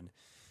boogieing in,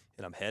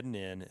 and I'm heading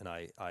in, and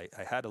I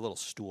had a little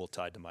stool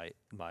tied to my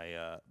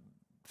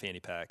fanny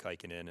pack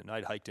hiking in, and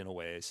I'd hiked in a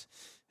ways.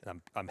 And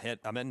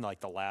I'm in like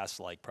the last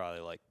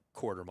probably like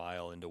quarter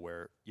mile into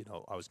where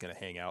I was going to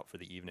hang out for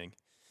the evening,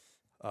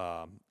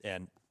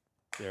 and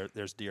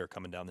there's deer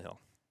coming down the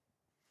hill.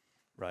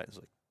 Right, it's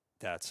like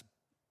that's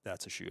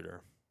a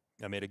shooter.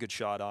 I made a good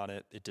shot on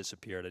it. It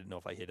disappeared. I didn't know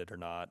if I hit it or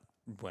not.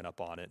 Went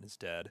up on it and it's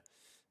dead.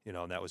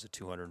 And that was a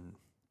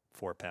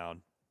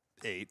 204-pound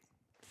 8.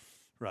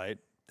 Right,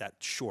 that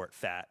short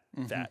fat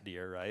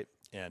deer. Right,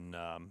 and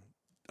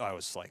I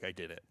was like, I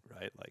did it.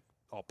 Right, like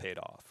all paid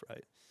off.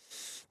 Right.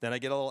 Then I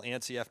get a little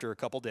antsy after a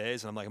couple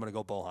days, and I'm like, I'm going to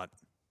go bow hunt.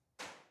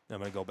 I'm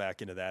going to go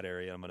back into that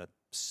area. I'm going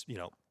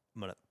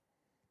to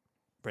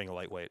bring a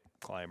lightweight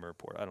climber.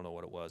 I don't know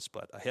what it was,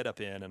 but I head up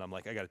in, and I'm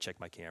like, I got to check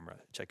my camera.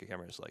 Check the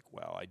camera. It's like,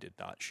 wow, I did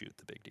not shoot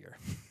the big deer.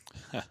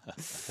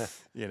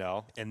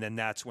 And then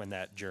that's when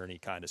that journey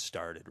kind of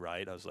started,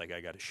 right? I was like,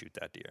 I got to shoot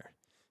that deer.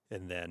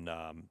 And then,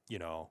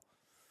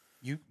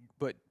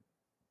 But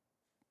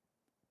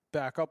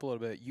back up a little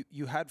bit.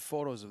 You had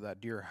photos of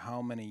that deer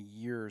how many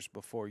years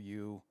before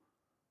you?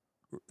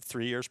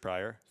 3 years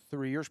prior.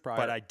 3 years prior.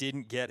 But I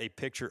didn't get a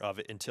picture of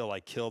it until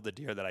I killed the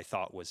deer that I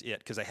thought was it,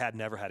 because I had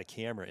never had a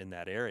camera in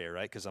that area,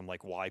 right? Because I'm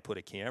like, why put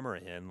a camera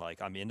in?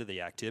 Like, I'm into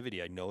the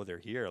activity. I know they're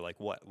here. Like,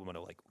 what? I'm going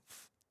to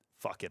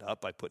fuck it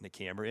up by putting a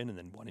camera in and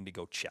then wanting to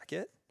go check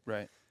it?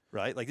 Right.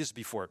 Right? Like, this is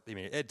before,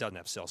 it doesn't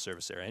have cell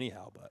service there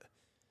anyhow, but.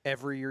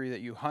 Every year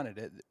that you hunted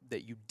it,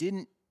 that you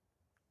didn't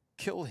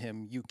kill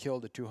him, you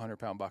killed a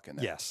 200-pound buck in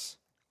there. Yes.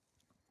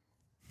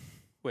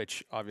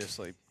 Which,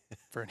 obviously,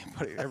 for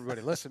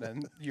everybody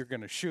listening, you're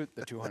going to shoot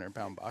the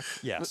 200-pound buck.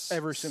 Yes.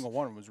 Every single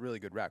one was really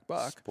good rack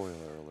buck.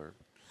 Spoiler alert.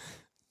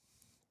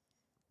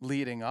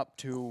 Leading up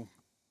to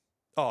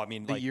Oh, I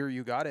mean, the year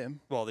you got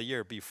him. Well, the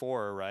year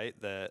before, right?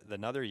 The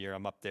another year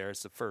I'm up there.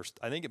 It's the first.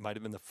 I think it might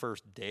have been the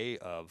first day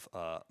of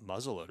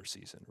muzzleloader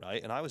season,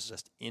 right? And I was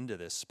just into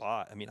this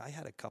spot. I mean, I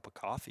had a cup of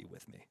coffee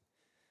with me,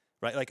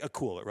 right? Like a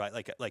cooler, right?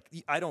 Like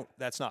I don't.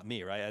 That's not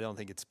me, right? I don't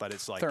think it's. But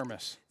it's like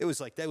thermos. It was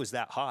like that was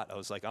that hot. I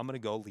was like, I'm gonna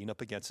go lean up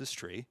against this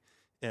tree,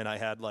 and I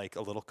had like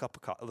a little cup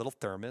of a little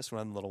thermos,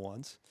 one of the little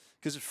ones,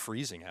 because it's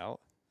freezing out,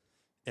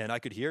 and I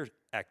could hear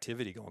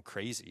activity going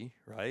crazy,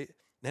 right?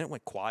 Then it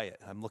went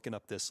quiet. I'm looking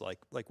up this like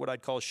what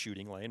I'd call a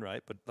shooting lane,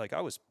 right? But like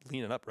I was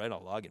leaning up right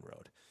on logging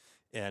road,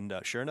 and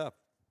sure enough,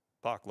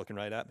 Buck looking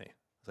right at me.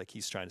 It's like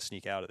he's trying to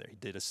sneak out of there. He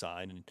did a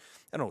sign, and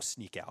I don't know,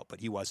 sneak out,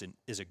 but he wasn't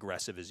as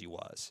aggressive as he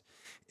was.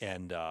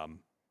 And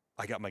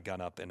I got my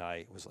gun up, and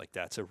I was like,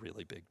 "That's a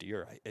really big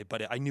deer."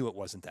 But I knew it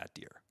wasn't that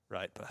deer,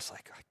 right? But I was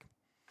like,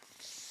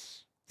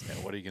 yeah,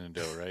 what are you gonna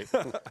do, right?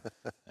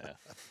 Yeah.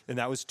 And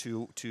that was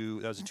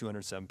that was a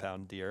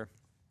 207-pound deer.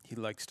 He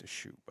likes to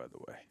shoot, by the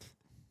way.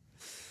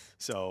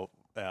 So,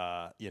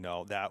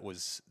 that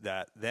was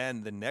that.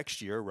 Then the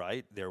next year,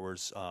 right, there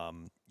was, I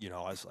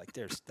was like,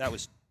 that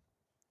was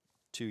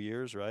 2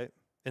 years, right?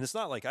 And it's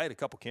not like I had a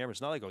couple cameras.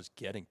 It's not like I was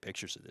getting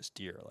pictures of this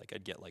deer. Like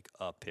I'd get like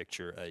a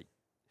picture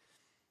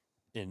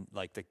in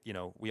like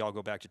we all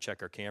go back to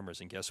check our cameras,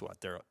 and guess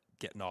what? They're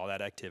getting all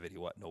that activity,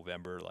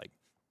 November like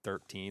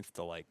 13th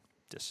to like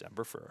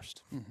December 1st.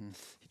 Mm-hmm.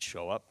 He'd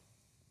show up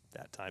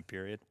that time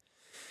period.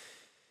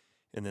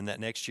 And then that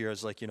next year, I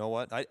was like, you know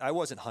what? I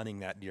wasn't hunting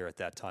that deer at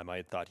that time. I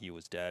had thought he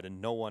was dead,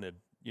 and no one had,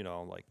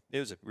 it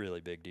was a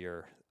really big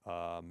deer.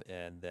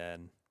 And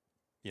then,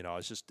 it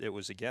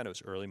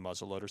was early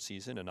muzzleloader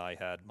season, and I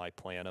had my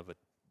plan of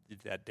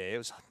that day. I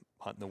was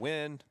hunting the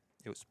wind.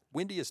 It was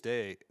windiest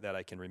day that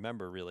I can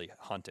remember really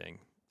hunting,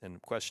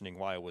 and questioning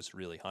why I was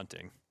really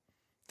hunting,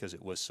 because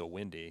it was so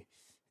windy.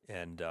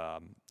 And, I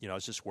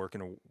was just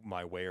working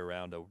my way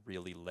around a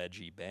really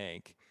ledgy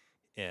bank.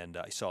 And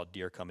I saw a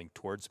deer coming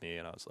towards me,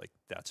 and I was like,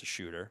 that's a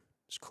shooter.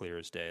 It's clear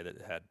as day that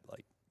it had,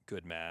 like,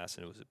 good mass.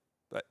 And it was,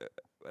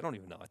 I don't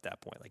even know at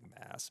that point, like,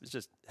 mass. It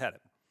just had a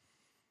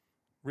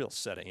real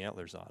set of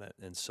antlers on it.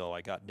 And so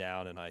I got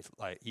down, and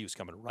he was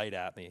coming right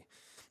at me.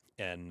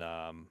 And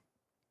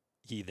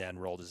he then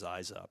rolled his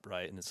eyes up,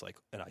 right? And it's like,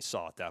 and I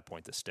saw at that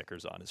point the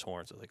stickers on his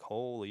horns. I was like,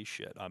 holy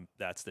shit,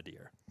 that's the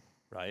deer,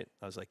 right?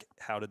 I was like,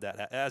 how did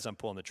that, as I'm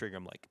pulling the trigger,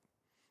 I'm like,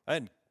 I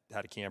hadn't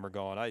had a camera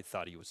going. I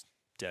thought he was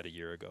dead a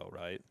year ago,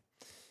 right?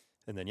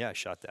 And then I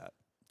shot that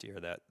deer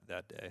that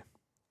day.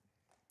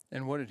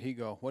 And what did he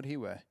go? What did he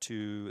weigh?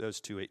 That was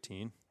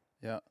 218.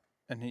 Yeah.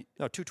 And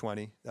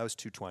 220. That was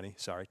 220.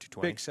 Sorry,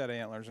 220. Big set of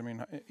antlers. I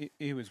mean,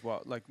 he was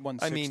what, like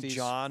 160s? I mean,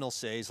 John will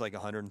say he's like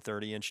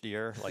 130-inch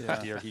deer, like the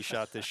deer he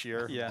shot this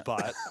year. Yeah.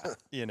 But,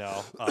 and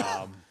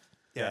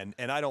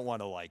I don't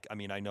want to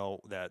I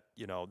know that,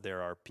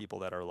 there are people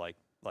that are like,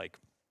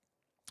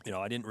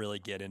 I didn't really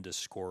get into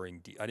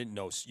scoring. I didn't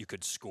know you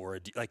could score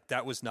like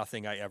that was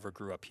nothing I ever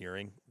grew up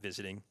hearing,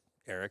 visiting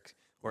Eric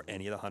or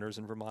any of the hunters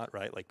in Vermont,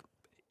 right? Like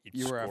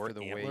you were after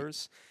the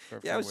antlers.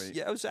 Weight.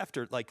 Yeah, I was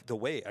after like the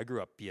weight. I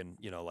grew up being,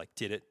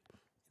 did it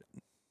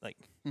like,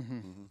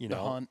 the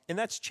hunt. And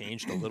that's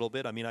changed a little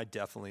bit. I mean, I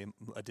definitely am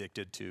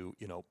addicted to,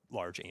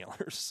 large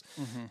antlers.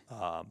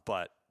 Mm-hmm.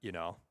 But,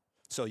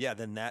 so yeah,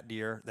 then that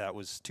deer, that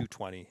was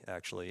 220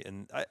 actually.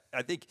 And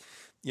I think,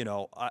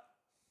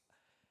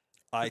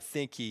 I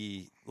think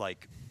he,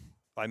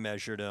 I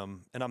measured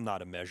him, and I'm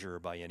not a measurer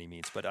by any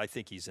means, but I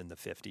think he's in the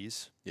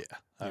 50s. Yeah,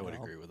 I would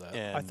agree with that.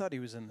 And I thought he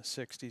was in the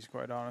 60s,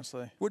 quite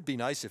honestly. Would be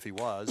nice if he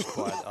was,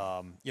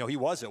 but, he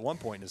was at one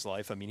point in his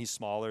life. I mean, he's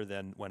smaller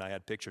than when I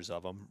had pictures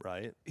of him,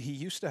 right? He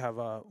used to have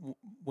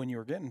when you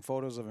were getting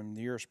photos of him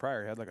the years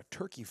prior, he had like a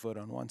turkey foot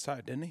on one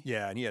side, didn't he?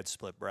 Yeah, and he had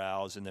split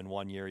brows, and then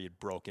one year he had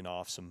broken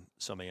off some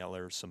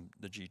antlers,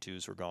 the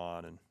G2s were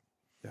gone, and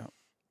yeah.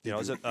 It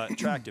was an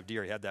attractive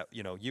deer. He had that,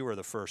 you were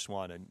the first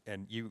one,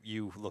 and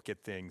you look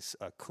at things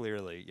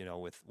clearly,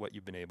 with what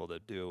you've been able to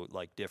do,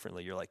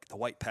 differently. You're like, the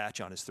white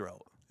patch on his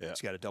throat. Yeah. He's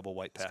got a double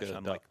white patch.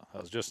 I'm like, I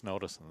was just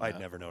noticing that. I'd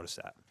never noticed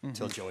that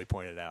until Joey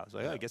pointed it out. I was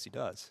like, I guess he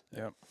does.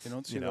 Yeah. You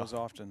don't see those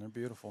often. They're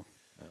beautiful.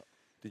 Yeah.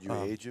 Did you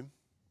age him?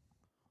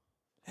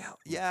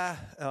 Yeah.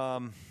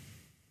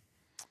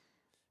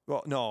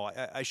 Well, no,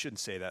 I shouldn't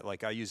say that.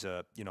 Like I use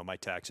my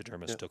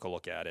taxidermist took a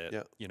look at it,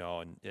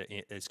 and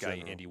it's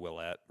guy Andy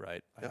Willett,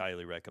 right? I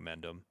highly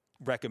recommend him.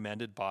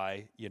 Recommended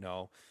by,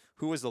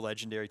 who was the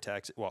legendary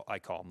well, I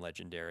call him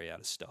legendary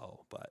out of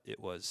Stowe, but it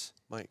was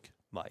Mike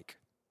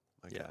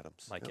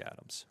Adams. Mike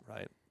Adams,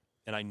 right?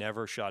 And I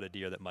never shot a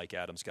deer that Mike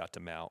Adams got to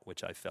mount,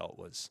 which I felt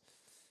was,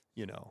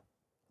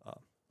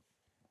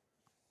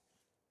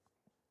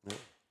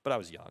 but I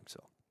was young,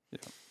 so.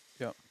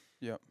 Yeah.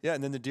 Yeah,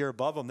 and then the deer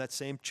above him, that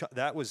same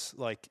that was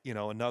like,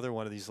 another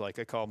one of these, like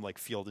I call them like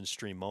field and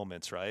stream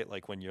moments, right?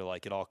 Like when you're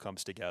like, it all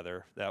comes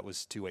together. That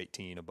was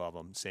 218 above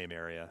him, same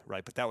area,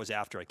 right? But that was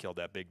after I killed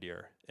that big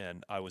deer,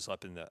 and I was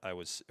I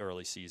was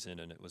early season,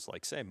 and it was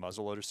like same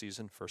muzzleloader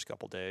season, first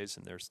couple days,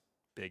 and there's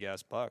big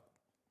ass buck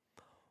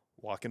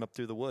walking up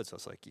through the woods. I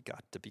was like, you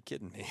got to be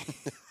kidding me.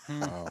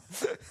 Wow.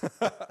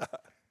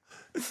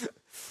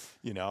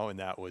 you know, and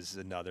that was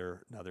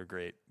another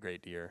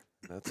great deer.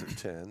 That's a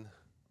 10.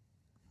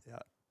 Yeah.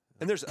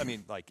 And there's some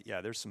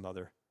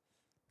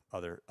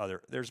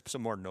there's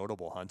some more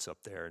notable hunts up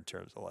there in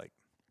terms of like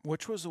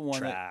which was the one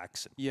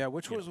tracks.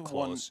 Which was the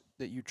one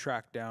that you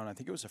tracked down? I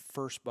think it was the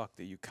first buck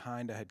that you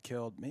kind of had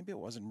killed. Maybe it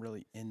wasn't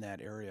really in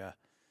that area.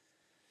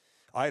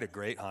 I had a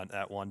great hunt,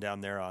 that one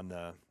down there on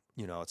the,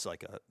 you know, it's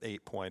like a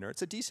 8-pointer.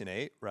 It's a decent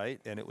 8, right?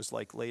 And it was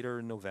like later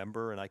in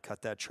November, and I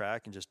cut that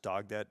track and just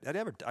dogged that.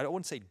 I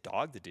wouldn't say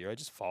dog the deer. I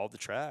just followed the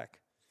track,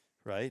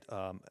 right?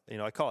 You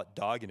know, I call it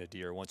dogging a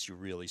deer once you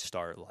really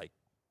start like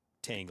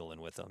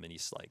tangling with him, and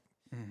he's like,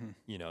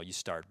 you know, you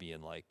start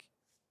being like,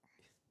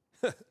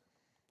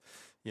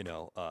 you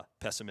know,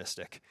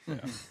 pessimistic. Yeah.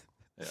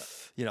 Yeah.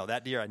 You know,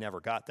 that deer, I never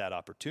got that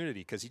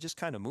opportunity because he just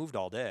kind of moved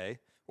all day,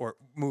 or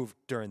moved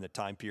during the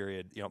time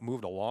period, you know,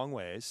 moved a long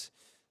ways,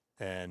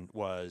 and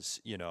was,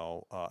 you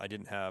know, I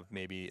didn't have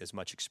maybe as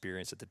much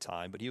experience at the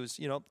time, but he was,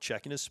 you know,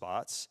 checking his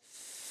spots,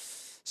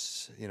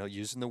 you know,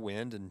 using the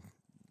wind, and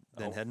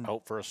then heading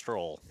out for a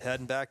stroll,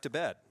 heading back to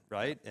bed.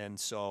 Right. And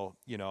so,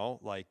 you know,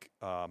 like,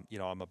 you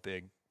know, I'm a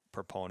big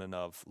proponent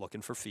of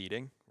looking for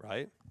feeding,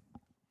 right?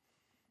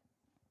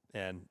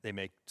 And they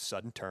make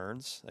sudden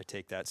turns. I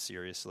take that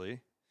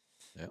seriously.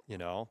 Yep. You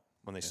know,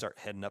 when they start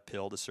heading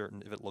uphill to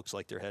certain, if it looks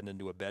like they're heading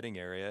into a bedding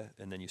area,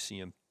 and then you see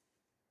them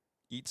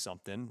eat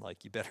something,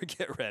 like, you better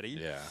get ready.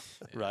 Yeah.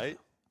 Right?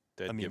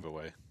 Dead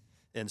giveaway.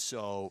 And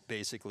so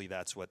basically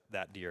that's what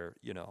that deer,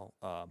 you know,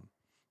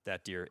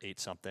 that deer ate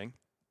something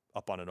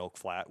up on an oak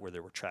flat where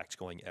there were tracks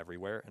going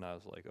everywhere. And I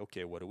was like,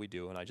 okay, what do we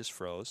do? And I just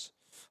froze,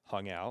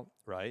 hung out,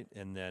 right?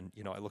 And then,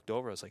 you know, I looked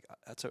over, I was like,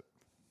 that's a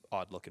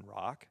odd looking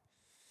rock.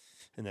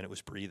 And then it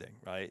was breathing,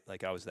 right?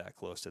 Like, I was that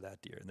close to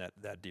that deer, and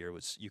that deer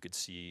was, you could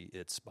see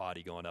its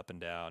body going up and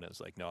down. It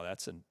was like, no,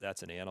 that's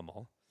an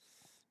animal,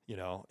 you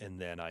know? And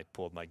then I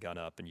pulled my gun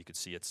up, and you could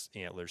see its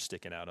antlers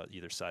sticking out on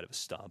either side of a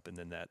stump. And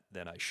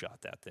then I shot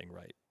that thing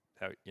right,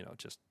 you know,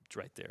 just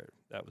right there.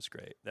 That was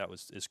great. That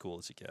was as cool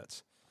as it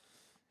gets.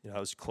 You know, it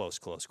was close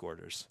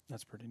quarters.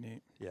 That's pretty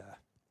neat. Yeah.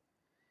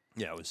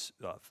 Yeah, it was,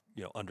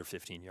 you know, under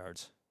 15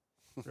 yards.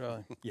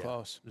 Really? Yeah,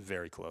 Close.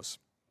 Very close.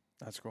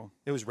 That's cool.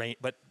 It was rain,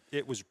 but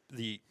it was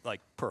the, like,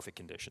 perfect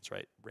conditions,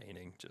 right?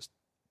 Raining, just.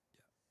 Yeah.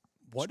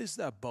 What is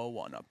that bow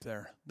one up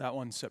there? That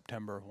one's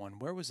September one.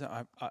 Where was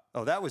that?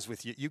 Oh, that was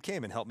with you. You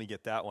came and helped me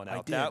get that one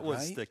out. That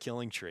was the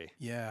killing tree.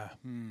 Yeah.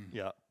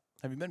 Yeah.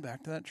 Have you been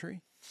back to that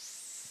tree?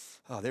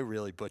 Oh, they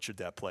really butchered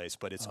that place,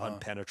 but it's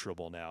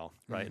unpenetrable now,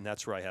 right? And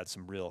that's where I had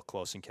some real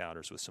close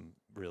encounters with some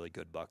really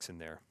good bucks in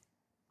there,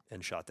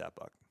 and shot that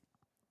buck.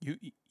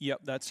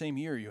 Yep. That same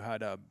year you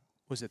had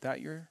was it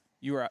that year?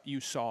 You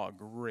saw a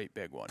great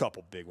big one. A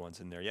couple big ones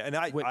in there, yeah.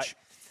 And which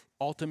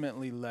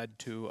ultimately led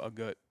to a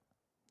good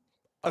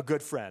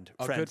friend.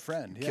 A good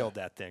friend killed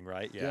that thing,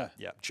 right? Yeah.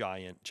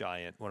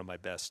 Giant. One of my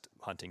best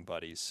hunting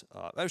buddies.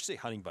 I would say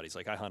hunting buddies,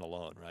 like, I hunt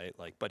alone, right?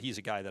 Like, but he's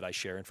a guy that I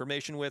share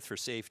information with for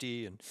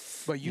safety. And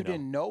but you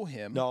didn't know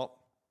him. No.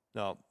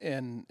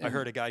 And I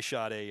heard a guy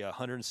shot a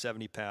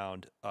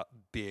 170-pound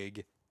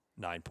big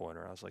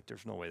 9-pointer. I was like,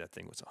 there's no way that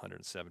thing was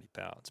 170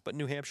 pounds. But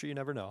New Hampshire, you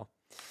never know.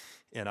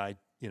 And I,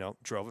 you know,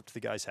 drove up to the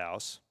guy's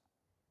house,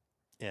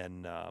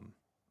 and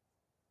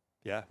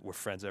we're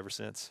friends ever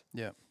since.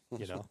 Yeah.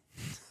 You know,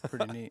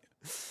 pretty neat.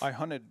 I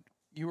hunted.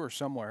 You were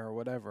somewhere or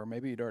whatever.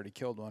 Maybe you'd already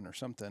killed one or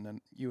something,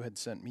 and you had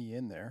sent me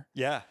in there.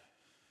 Yeah.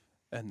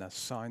 And the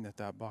sign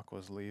that buck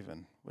was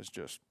leaving was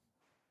just.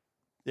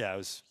 Yeah, it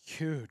was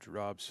huge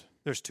rubs.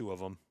 There's 2 of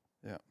them.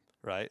 Yeah.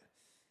 Right.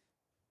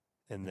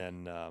 And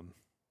then it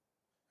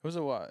was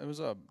a what? It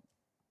was a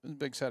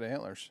big set of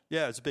antlers.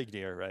 Yeah, it's a big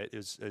deer, right?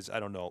 It was I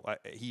don't know.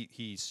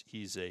 He's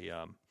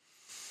a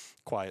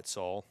quiet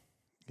soul,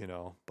 you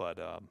know, but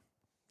I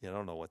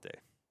don't know what they.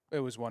 It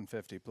was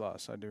 150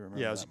 plus. I do remember.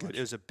 Yeah, it was good. Much. It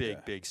was a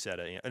big set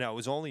of. No, it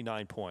was only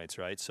 9 points,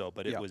 right? So,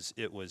 but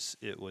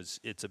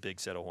it's a big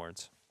set of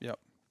horns. Yep.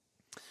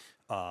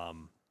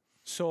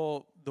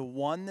 So the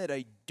one that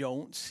I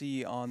don't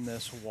see on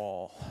this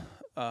wall,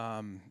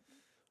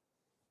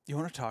 you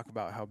want to talk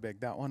about how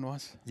big that one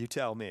was? You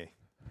tell me.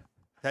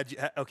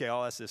 Okay,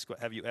 I'll ask this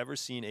question. Have you ever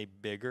seen a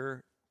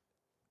bigger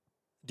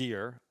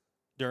deer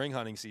during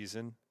hunting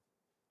season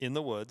in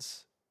the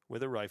woods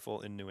with a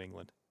rifle in New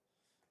England?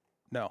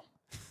 No.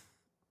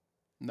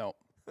 No,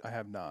 I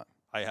have not.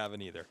 I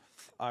haven't either.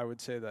 I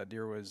would say that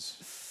deer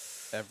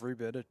was every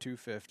bit of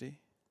 250,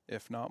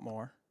 if not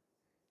more.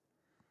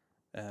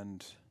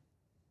 And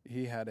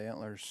he had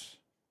antlers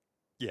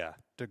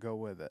to go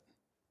with it.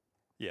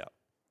 Yeah.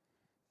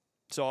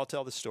 So I'll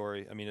tell the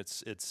story. I mean,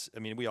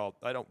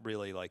 I don't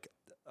really like,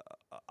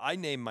 I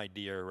name my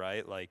deer,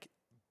 right? Like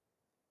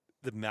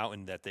the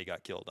mountain that they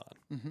got killed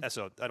on. Mm-hmm.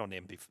 So I don't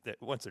name them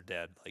once they're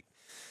dead. Like,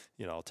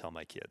 you know, I'll tell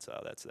my kids, oh,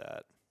 that's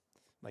that.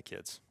 My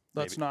kids.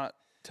 Let's not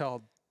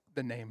tell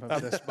the name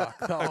of this buck.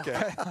 No,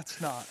 okay.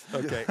 Let's not.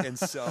 Okay. And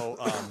so,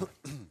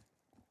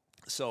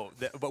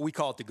 but we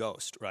call it the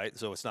ghost, right?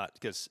 So it's not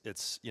because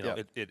it's, you know,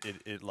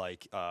 it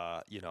like,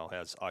 you know,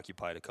 has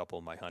occupied a couple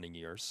of my hunting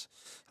years.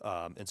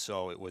 And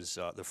so it was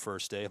the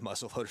first day of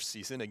muzzleloader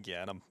season.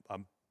 Again,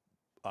 I'm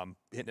I'm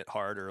hitting it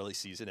hard early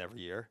season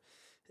every year.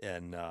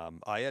 And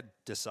I had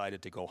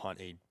decided to go hunt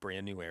a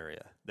brand new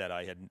area that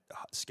I had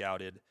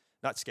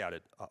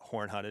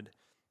horn hunted,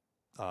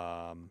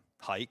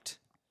 hiked,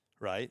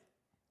 right?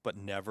 But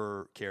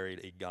never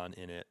carried a gun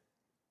in it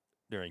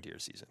during deer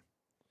season.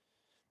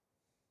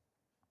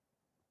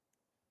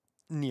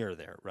 Near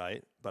there,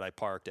 right? But I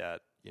parked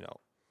at,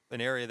 an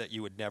area that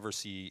you would never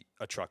see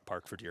a truck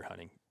park for deer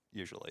hunting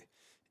usually.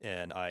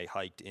 And I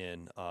hiked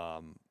in,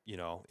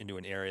 into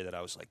an area that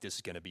I was like, this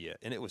is going to be it.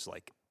 And it was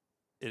like,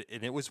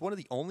 it was one of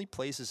the only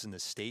places in the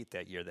state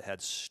that year that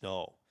had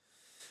snow,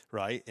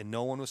 right? And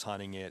no one was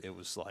hunting it. It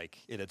was like,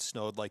 it had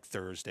snowed like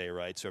Thursday,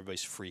 right? So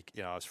everybody's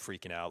I was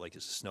freaking out, like,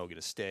 is the snow going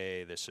to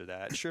stay, this or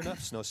that? And sure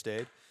enough, snow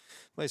stayed.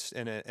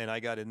 And I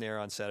got in there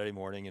on Saturday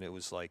morning, and it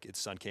was like,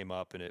 sun came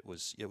up, and it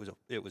was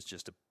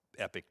just an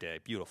epic day,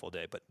 beautiful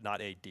day, but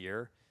not a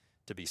deer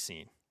to be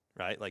seen,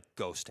 right? Like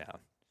ghost town.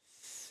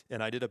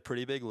 And I did a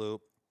pretty big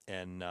loop,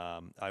 and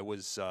I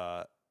was,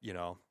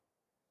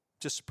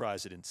 just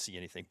surprised I didn't see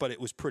anything. But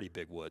it was pretty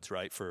big woods,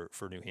 right, for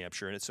New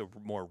Hampshire, and it's a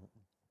more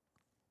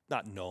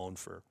not known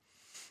for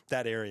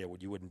that area.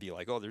 You wouldn't be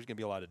like, oh, there's going to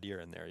be a lot of deer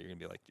in there. You're going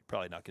to be like, you're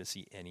probably not going to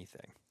see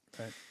anything.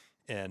 Right.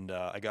 And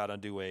I got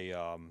onto what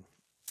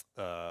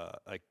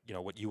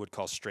you would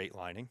call straight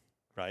lining,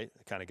 right?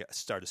 I kind of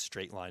started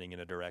straight lining in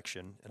a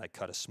direction, and I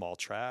cut a small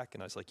track,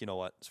 and I was like, you know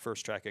what? It's the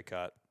first track I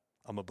cut.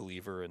 I'm a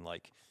believer in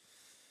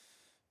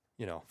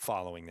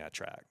following that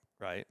track,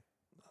 right?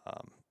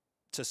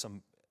 To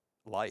some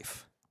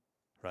life,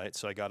 right?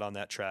 So I got on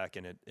that track,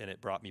 and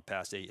it brought me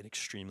past an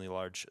extremely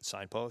large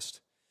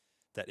signpost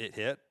that it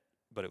hit,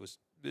 but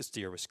this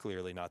deer was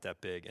clearly not that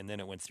big. And then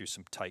it went through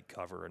some tight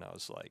cover, and I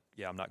was like,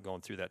 yeah, I'm not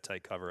going through that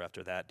tight cover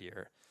after that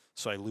deer.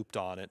 So I looped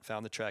on it,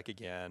 found the track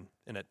again,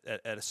 and at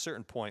a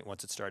certain point,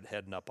 once it started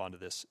heading up onto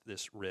this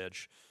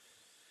ridge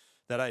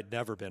that I had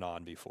never been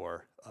on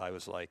before, I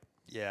was like,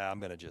 yeah, I'm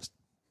going to just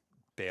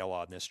bail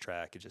on this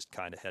track and just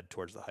kind of head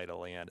towards the height of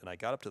land. And I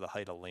got up to the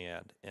height of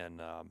land,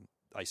 and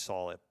I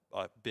saw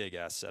a big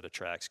ass set of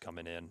tracks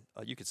coming in.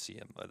 You could see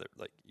them,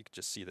 you could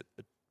just see that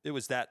it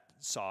was that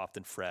soft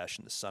and fresh,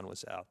 and the sun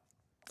was out,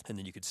 and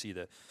then you could see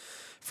the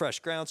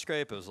fresh ground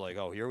scrape. It was like,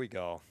 oh, here we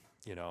go.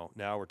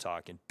 Now we're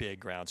talking big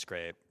ground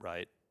scrape,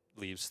 right?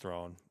 Leaves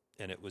thrown,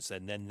 and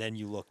then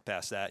you look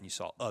past that and you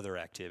saw other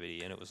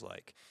activity, and it was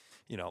like,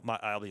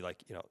 I'll be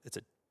like, it's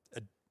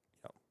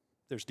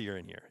there's deer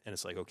in here, and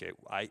it's like, okay,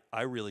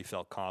 I really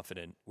felt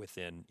confident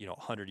within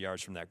 100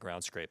 yards from that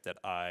ground scrape that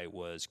I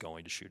was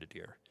going to shoot a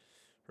deer,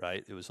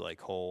 right? It was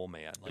like, oh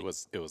man, like,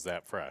 it was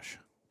that fresh.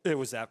 It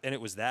was that, and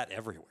it was that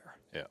everywhere.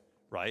 Yeah.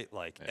 Right,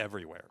 like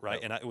everywhere,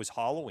 right? Yep. And it was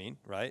Halloween,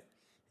 right?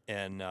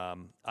 And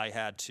I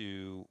have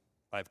 2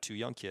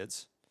 young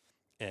kids,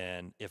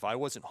 and if I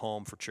wasn't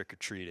home for trick or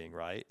treating,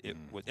 right,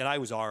 and I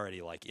was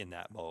already like in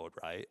that mode,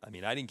 right? I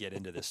mean, I didn't get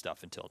into this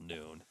stuff until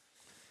noon.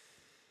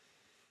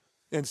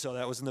 And so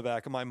that was in the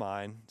back of my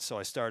mind. So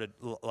I started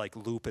like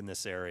looping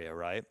this area,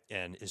 right?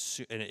 And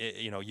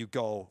you'd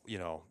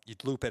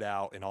loop it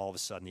out, and all of a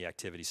sudden the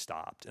activity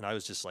stopped. And I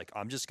was just like,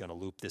 I'm just going to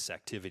loop this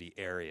activity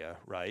area,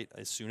 right?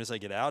 As soon as I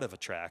get out of a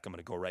track, I'm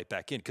going to go right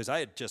back in, because I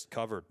had just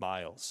covered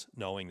miles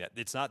knowing that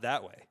it's not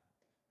that way,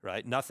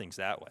 right? Nothing's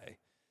that way.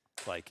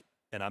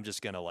 And I'm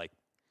just going to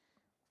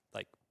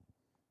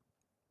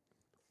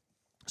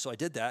so I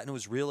did that, and it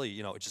was really,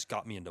 it just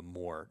got me into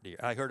more deer.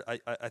 I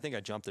think I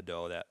jumped a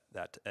doe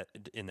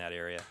in that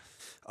area.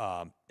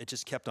 It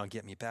just kept on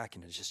getting me back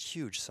into just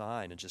huge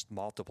sign and just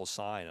multiple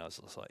sign. And I was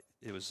just like,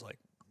 it was like,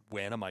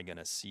 when am I going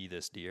to see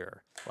this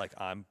deer? Like,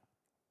 I'm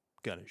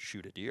going to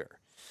shoot a deer.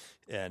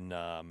 And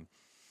I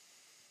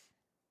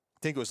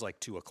think it was like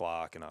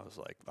 2:00, and I was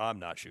like, I'm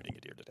not shooting a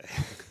deer today,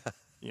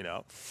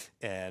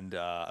 And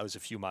I was a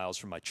few miles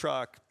from my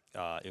truck.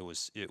 It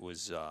was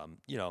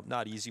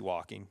not easy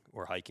walking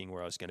or hiking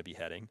where I was going to be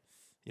heading,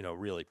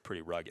 really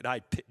pretty rugged. I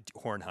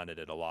horn hunted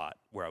it a lot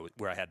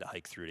where I had to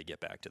hike through to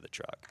get back to the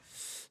truck.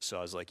 So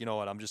I was like, you know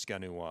what, I'm just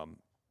going to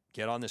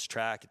get on this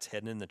track. It's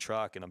heading in the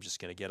truck, and I'm just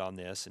going to get on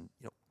this, and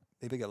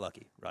maybe I get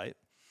lucky, right?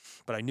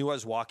 But I knew I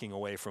was walking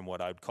away from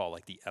what I would call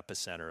like the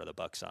epicenter of the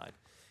buck sign.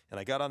 And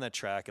I got on that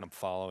track, and I'm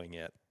following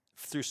it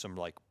through some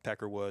like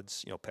pecker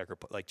woods,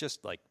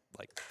 just like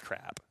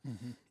crap.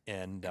 Mm-hmm.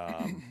 And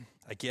I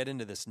get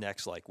into this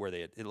next, like, where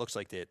it looks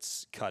like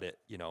it's cut it,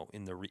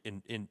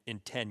 in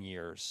 10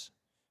 years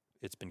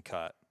it's been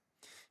cut.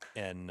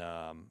 And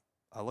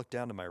I look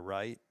down to my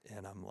right,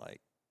 and I'm like,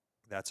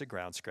 that's a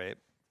ground scrape.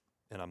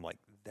 And I'm like,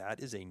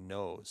 that is a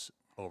nose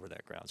over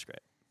that ground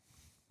scrape.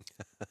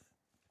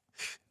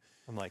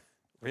 I'm like,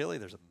 really?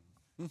 There's a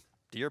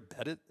deer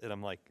bedded? And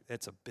I'm like,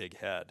 it's a big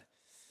head.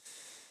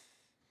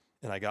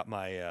 And I got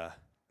my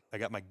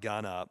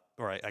gun up,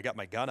 and I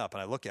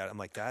look at it. I'm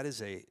like,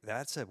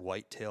 that's a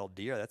white-tailed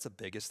deer. That's the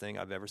biggest thing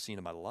I've ever seen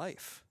in my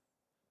life,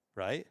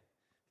 right?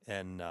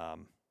 And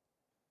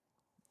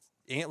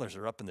antlers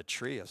are up in the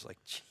tree. I was like,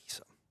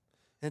 jeez.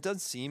 And it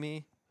doesn't see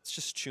me. It's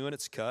just chewing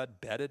its cud,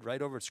 bedded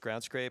right over its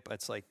ground scrape.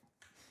 It's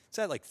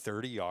at like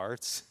 30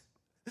 yards.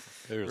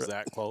 It was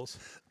that close?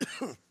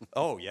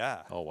 Oh,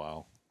 yeah. Oh,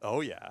 wow.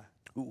 Oh, yeah.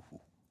 Ooh.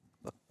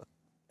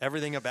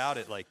 Everything about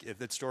it, like, if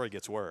that story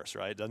gets worse,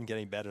 right? It doesn't get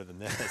any better than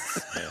this.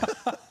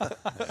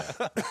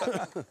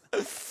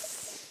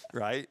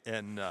 Right?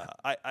 And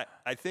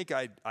I think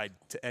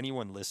to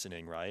anyone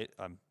listening, right,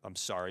 I'm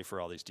sorry for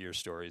all these deer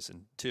stories.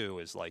 And two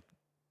is, like,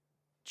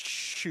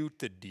 shoot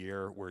the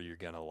deer where you're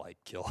going to, like,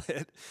 kill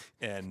it.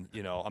 And,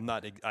 you know, I'm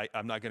not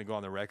going to go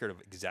on the record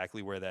of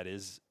exactly where that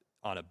is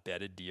on a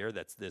bedded deer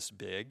that's this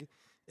big.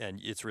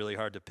 And it's really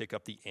hard to pick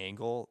up the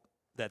angle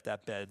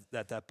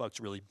that buck's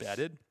really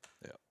bedded.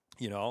 Yeah.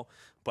 You know,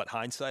 but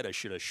hindsight, I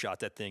should have shot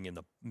that thing in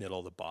the middle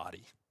of the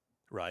body,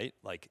 right?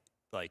 Like,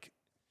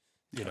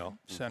 you know,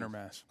 center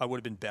mass. I would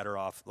have been better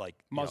off, like,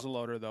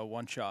 Muzzleloader though,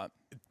 one shot.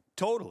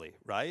 Totally,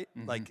 right?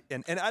 Like,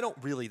 and I don't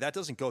really, that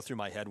doesn't go through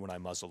my head when I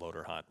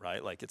muzzleloader hunt,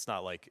 right? Like, it's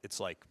not like, it's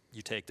like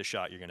you take the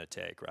shot you're going to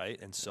take, right?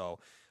 And so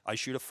I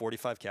shoot a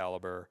 45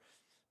 caliber,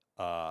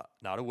 not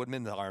a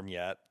Woodman arm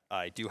yet.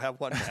 I do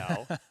have one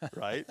now,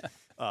 right?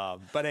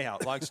 But anyhow,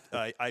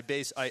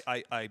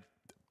 I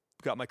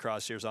got my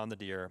crosshairs on the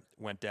deer,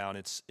 went down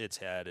its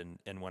head,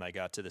 and when I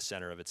got to the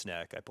center of its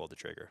neck, I pulled the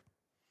trigger,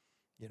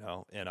 you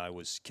know, and I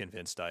was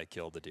convinced I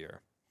killed the deer.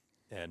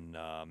 And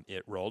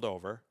it rolled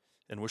over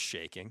and was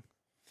shaking,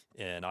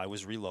 and I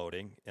was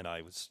reloading, and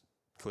I was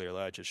clearly,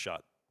 I just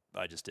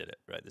did it,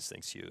 right? This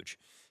thing's huge.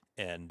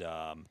 And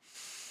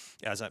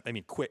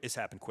quick, it's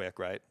happened quick,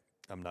 right?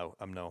 I'm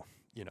no,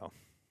 you know,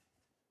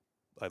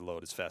 I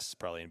load as fast as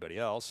probably anybody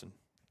else and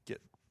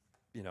get,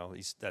 you know,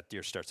 that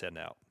deer starts heading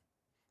out.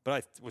 But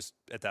I was,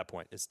 at that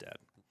point, it's dead.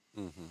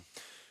 Mm-hmm.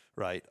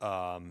 Right.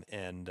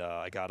 And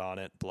I got on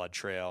it, blood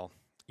trail.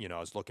 You know, I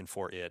was looking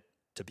for it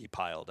to be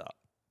piled up.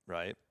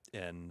 Right.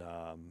 And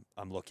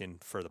I'm looking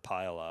for the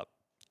pile up.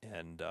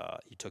 And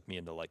he took me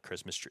into, like,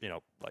 Christmas tree, you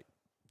know, like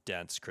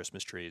dense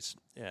Christmas trees.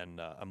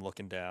 And I'm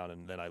looking down,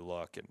 and then I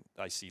look and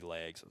I see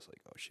legs. I was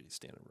like, oh, shit, he's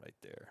standing right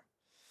there.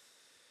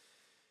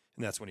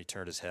 And that's when he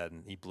turned his head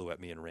and he blew at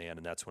me and ran.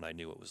 And that's when I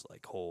knew it was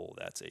like, oh,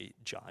 that's a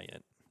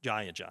giant,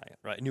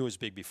 right? I knew it was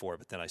big before,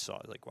 but then I saw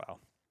it, like, wow.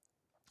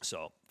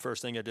 So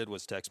first thing I did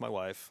was text my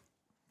wife,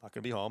 not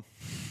going to be home.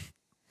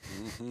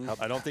 Mm-hmm.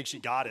 I don't think she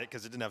got it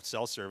because it didn't have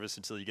cell service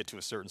until you get to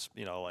a certain,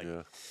 you know, like,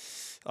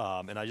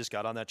 and I just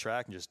got on that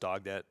track and just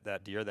dogged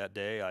that deer that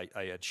day.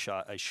 I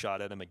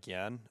shot at him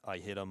again. I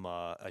hit him.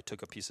 I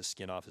took a piece of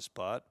skin off his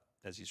butt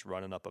as he's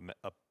running up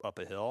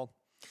a hill.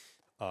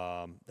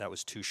 That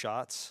was 2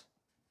 shots.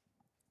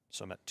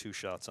 So I'm at 2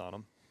 shots on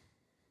him.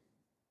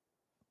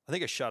 I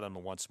think I shot him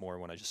once more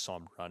when I just saw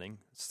him running.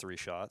 It's 3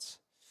 shots.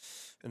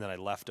 And then I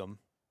left him,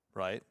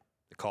 right?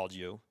 I called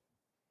you.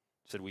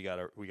 Said we got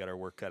our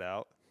work cut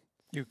out.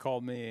 You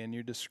called me and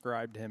you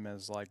described him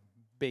as like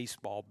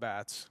baseball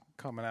bats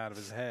coming out of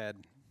his head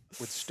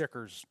with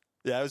stickers.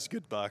 Yeah, it was a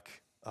good buck.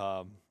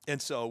 And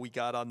so we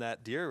got on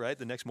that deer, right,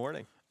 the next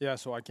morning. Yeah,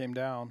 so I came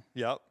down.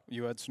 Yep.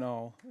 You had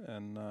snow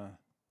and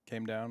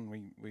came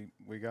down.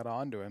 We got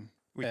onto him.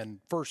 And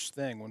first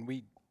thing, when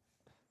we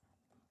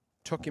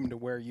took him to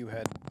where you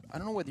had, I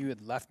don't know whether you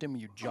had left him,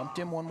 you jumped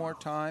him one more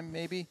time,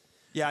 maybe?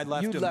 Yeah, I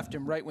left him. You left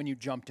him right when you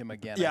jumped him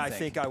again. Yeah, I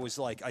think I was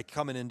like,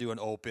 coming into an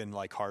open,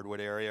 like,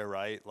 hardwood area,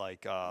 right?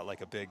 Like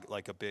a big,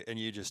 and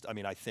you just, I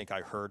mean, I think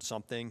I heard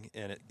something,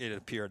 and it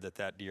appeared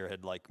that deer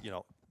had, like, you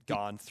know,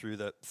 gone through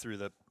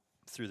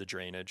the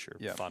drainage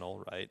or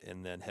funnel, right?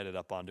 And then headed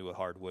up onto a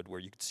hardwood where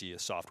you could see a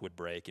softwood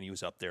break, and he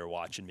was up there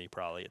watching me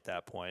probably at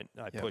that point.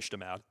 I pushed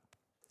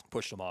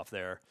him off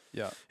there.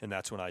 Yeah. And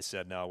that's when I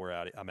said, no,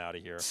 I'm out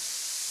of here.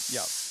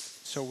 Yeah.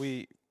 So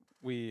we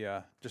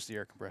just the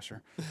air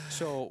compressor.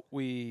 So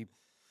we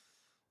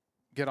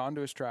get onto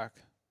his track,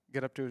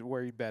 get up to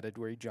where he bedded,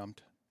 where he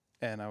jumped.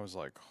 And I was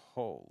like,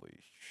 holy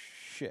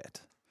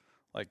shit.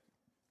 Like,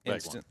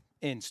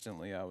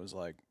 instantly I was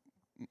like,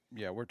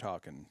 yeah, we're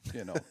talking,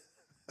 you know.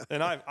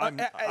 And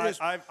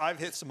I've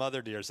hit some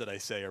other deers that I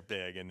say are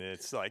big, and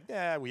it's like,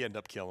 we end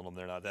up killing them.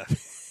 They're not that big.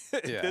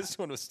 Yeah. This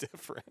one was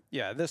different.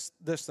 Yeah, this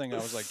thing, I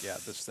was like, yeah,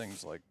 this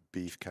thing's like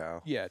beef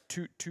cow. Yeah,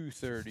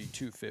 230,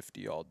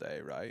 250 all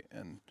day, right?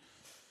 And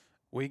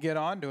we get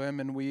onto him,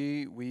 and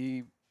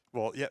we.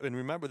 Well, yeah, and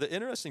remember the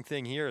interesting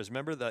thing here is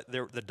remember that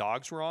the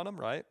dogs were on him,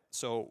 right?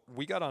 So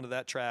we got onto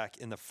that track,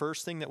 and the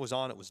first thing that was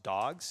on it was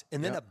dogs,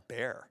 and then a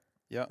bear.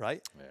 Yeah.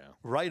 Right. Yeah.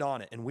 Right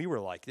on it, and we were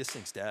like, this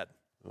thing's dead.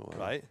 Oh, wow.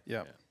 Right.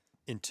 Yeah.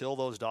 Until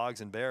those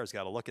dogs and bears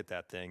got to look at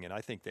that thing, and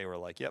I think they were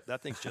like, yep,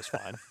 that thing's just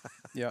fine.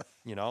 Yeah.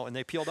 You know, and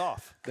they peeled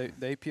off.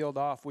 They peeled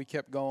off. We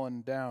kept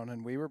going down,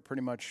 and we were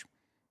pretty much,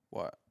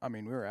 we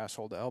were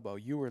asshole to elbow.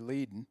 You were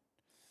leading,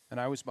 and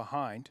I was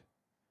behind.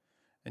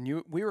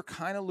 And we were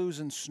kind of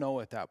losing snow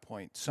at that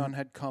point. Sun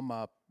had come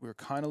up. We were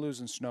kind of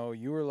losing snow.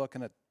 You were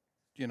looking at,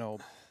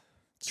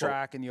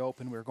 track in the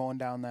open. We were going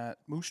down that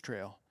moose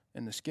trail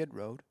in the skid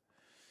road.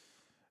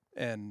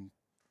 And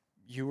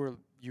you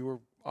were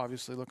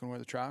obviously looking where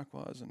the track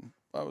was, and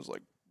I was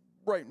like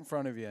right in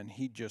front of you, and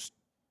he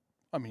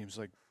was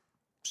like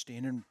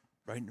standing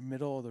right in the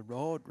middle of the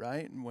road,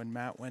 right? And when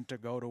Matt went to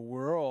go to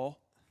whirl,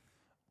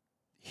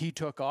 he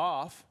took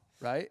off,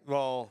 right?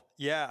 Well,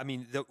 yeah, I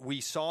mean,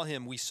 we saw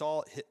him. We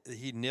saw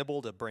he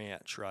nibbled a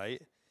branch,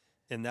 right?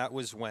 And that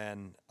was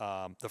when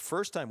the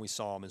first time we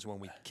saw him is when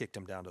we kicked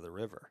him down to the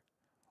river.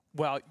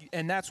 Well,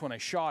 and that's when I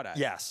shot at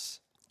him. Yes.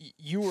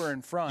 You were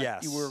in front.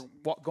 Yes. You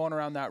were going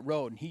around that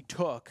road, and he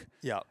took.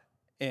 Yep.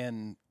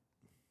 And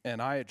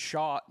I had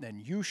shot, and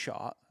then you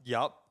shot.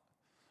 Yep.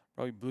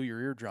 Probably blew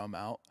your eardrum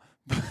out.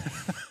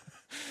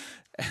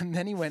 And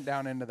then he went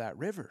down into that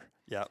river.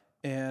 Yep.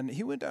 And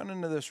he went down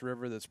into this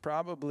river that's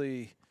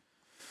probably,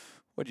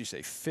 what'd you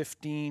say,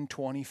 15,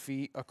 20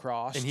 feet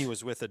across. And he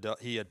was with a doe.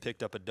 He had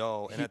picked up a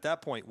doe. And at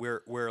that point,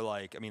 we're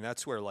like, I mean,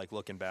 that's where, like,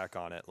 looking back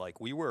on it, like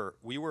we were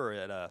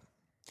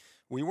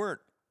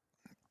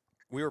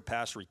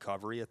past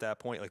recovery at that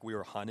point. Like, we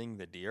were hunting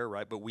the deer,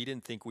 right? But we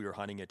didn't think we were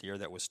hunting a deer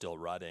that was still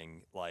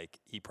rutting like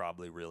he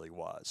probably really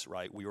was,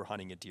 right? We were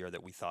hunting a deer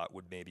that we thought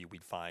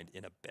we'd find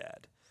in a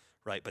bed,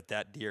 right? But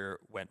that deer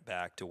went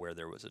back to where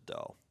there was a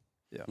doe.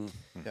 Yeah.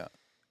 Mm-hmm. Yeah.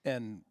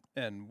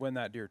 And when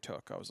that deer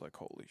took, I was like,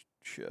 holy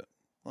shit.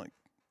 Like,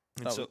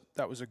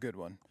 that was a good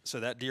one. So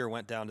that deer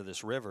went down to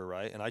this river,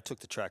 right? And I took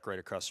the track right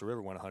across the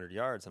river, went 100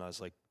 yards, and I was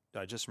like,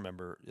 I just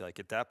remember, like,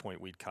 at that point,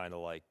 we'd kind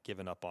of, like,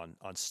 given up on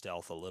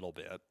stealth a little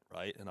bit,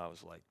 right? And I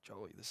was like,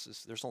 Joey,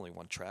 there's only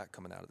one track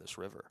coming out of this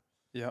river.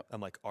 Yeah.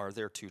 I'm like, are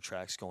there two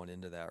tracks going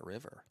into that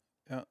river?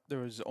 Yeah, there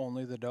was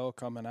only the doe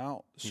coming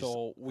out.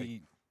 So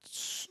we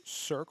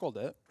circled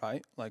it,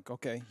 right? Like,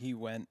 okay, he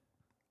went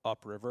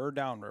upriver or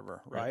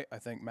downriver, right? I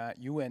think, Matt,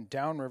 you went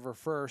downriver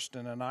first,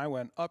 and then I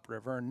went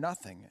upriver, and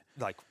nothing.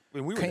 Like, we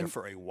were there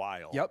for a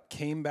while. Yep,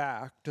 came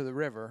back to the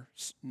river,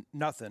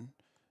 nothing.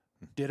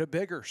 Did a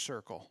bigger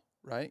circle,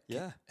 right?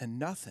 Yeah. And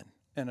nothing.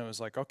 And it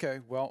was like, okay,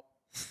 well,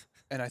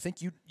 and I think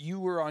you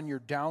were on your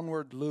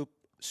downward loop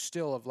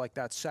still of, like,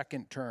 that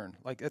second turn.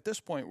 Like, at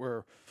this point, we're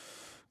a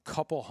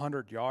couple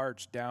hundred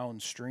yards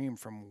downstream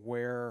from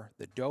where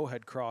the doe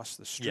had crossed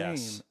the stream,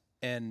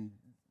 and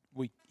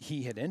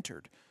he had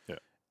entered. Yeah.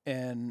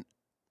 And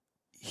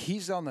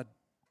he's on the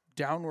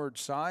downward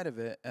side of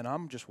it, and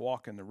I'm just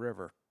walking the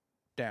river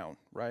down,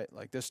 right?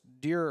 Like, this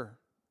deer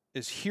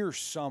is here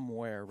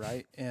somewhere,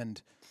 right?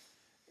 And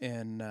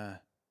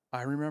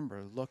I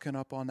remember looking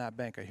up on that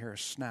bank. I hear a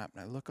snap,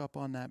 and I look up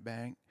on that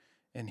bank,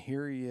 and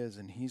here he is,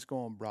 and he's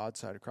going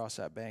broadside across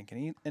that bank,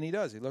 and he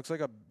does. He looks like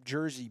a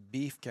Jersey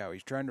beef cow.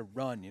 He's trying to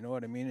run, you know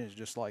what I mean? It's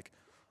just like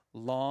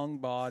long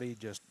body,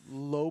 just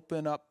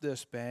loping up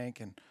this bank,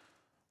 and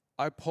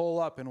I pull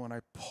up, and when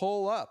I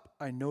pull up,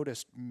 I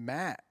noticed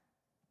Matt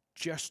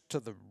just to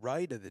the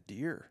right of the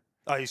deer.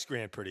 Oh, he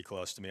ran pretty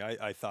close to me.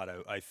 I thought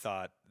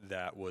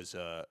that was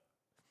I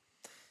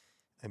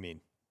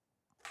mean,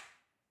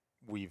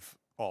 we've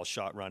all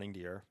shot running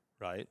deer,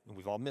 right? And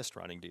we've all missed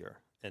running deer,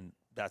 and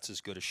that's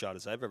as good a shot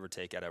as I've ever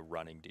taken at a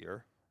running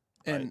deer.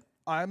 Right? And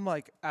I'm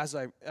like, as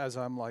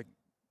I'm like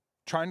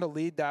trying to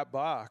lead that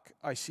buck,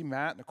 I see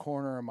Matt in the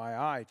corner of my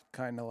eye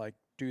kind of like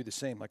do the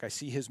same. Like, I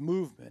see his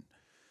movement,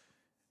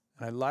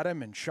 and I let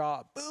him and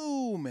shot,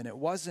 boom, and it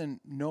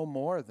wasn't no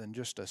more than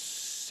just a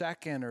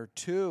second or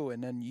two,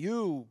 and then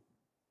you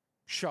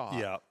shot.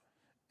 Yeah.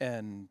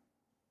 And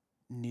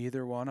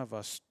neither one of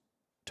us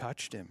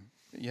touched him,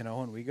 you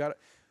know, and we got it.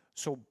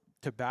 So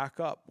to back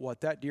up,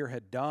 what that deer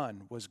had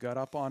done was got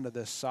up onto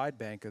this side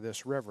bank of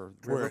this river.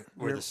 Where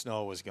the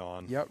snow was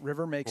gone. Yep,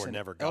 river makes an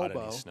never got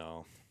elbow, any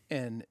snow.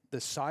 And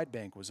the side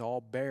bank was all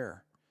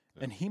bare.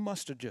 Yeah. And he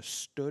must have just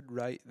stood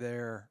right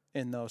there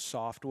in those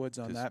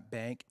softwoods on that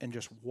bank and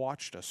just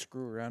watched us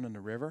screw around in the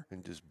river.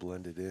 And just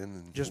blended in.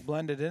 And just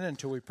blended in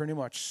until we pretty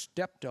much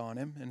stepped on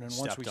him. And then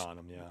once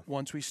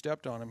we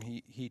stepped on him,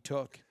 he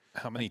took.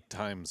 How many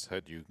times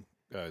had you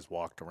guys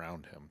walked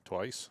around him?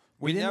 Twice?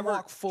 We didn't never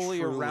walk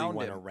fully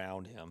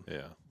around him.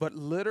 Yeah. But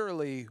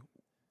literally,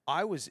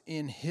 I was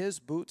in his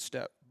boot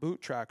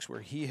tracks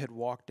where he had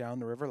walked down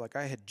the river. Like,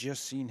 I had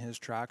just seen his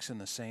tracks in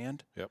the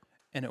sand. Yep.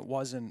 And it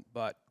wasn't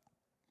but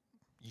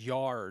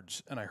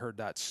yards, and I heard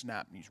that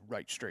snap, and he's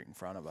right straight in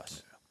front of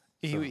us.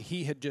 Yeah.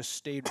 He had just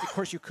stayed. Of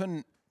course, you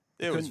couldn't.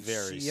 It was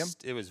very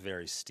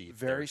steep.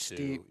 Very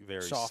steep.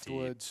 Very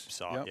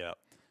softwoods.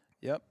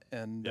 Yep.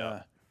 And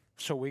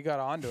so we got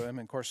onto him,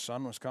 and of course,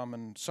 sun was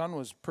coming. Sun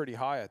was pretty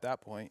high at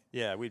that point.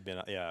 Yeah,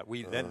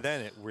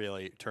 then it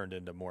really turned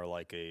into more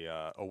like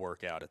a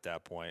workout at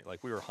that point.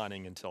 Like, we were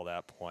hunting until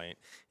that point,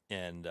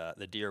 and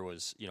the deer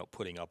was,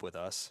 putting up with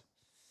us.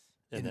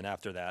 And then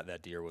after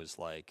that deer was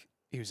like,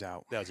 he was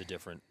out. That was a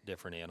different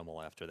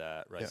animal after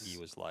that, right? Yes. He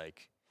was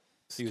like,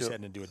 he was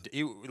heading into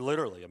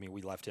literally, I mean,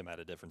 we left him at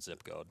a different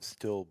zip code.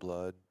 Still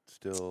blood,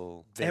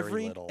 still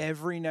very little.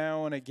 Every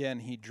now and again,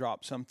 he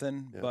dropped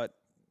something, but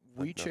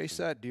we chased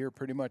that deer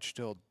pretty much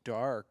till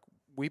dark.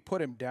 We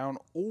put him down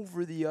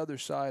over the other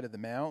side of the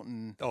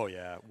mountain. Oh,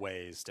 yeah,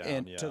 ways down,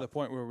 and to the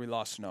point where we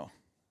lost snow.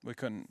 We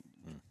couldn't.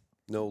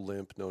 No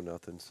limp, no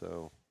nothing,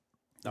 so.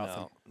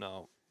 Nothing.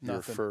 No.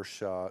 Your first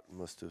shot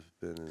must have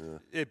been in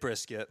a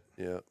brisket.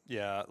 Yeah.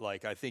 Yeah,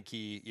 like, I think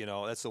he,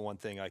 that's the one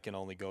thing I can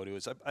only go to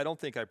is I don't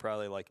think I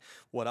probably, like,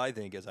 what I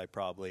think is I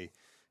probably,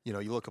 you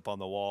look up on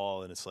the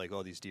wall and it's like,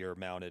 oh, these deer are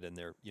mounted and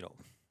they're,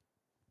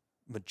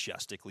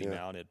 majestically Yeah.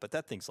 mounted, but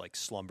that thing's like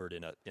slumbered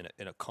in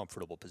a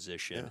comfortable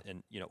position. Yeah.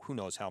 And, who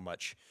knows how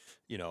much,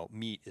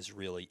 meat is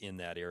really in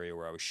that area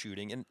where I was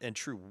shooting, and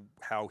true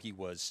how he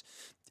was,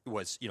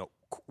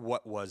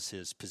 what was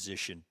his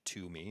position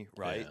to me,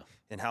 right? Yeah.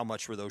 And how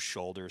much were those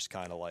shoulders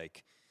kind of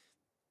like,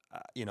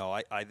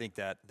 I think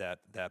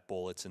that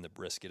bullet's in the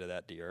brisket of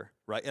that deer,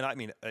 right? And I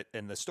mean,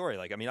 in the story,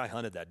 I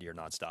hunted that deer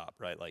nonstop,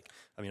 right?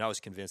 I was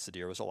convinced the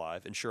deer was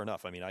alive, and sure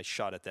enough, I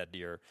shot at that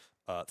deer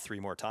 3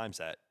 more times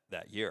that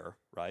year,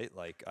 right?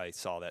 Like I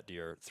saw that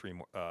deer 3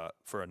 more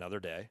for another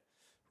day,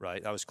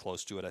 right? I was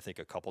close to it, I think,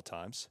 a couple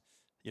times,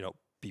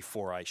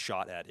 before I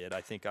shot at it.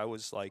 I think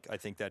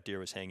that deer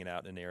was hanging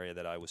out in an area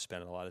that I was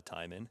spending a lot of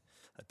time in.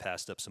 I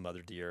passed up some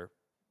other deer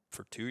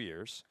for 2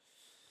 years.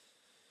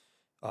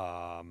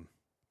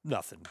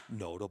 Nothing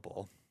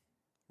notable,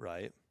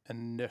 right?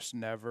 And just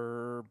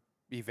never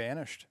he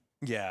vanished.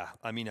 Yeah,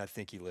 I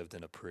think he lived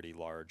in a pretty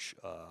large.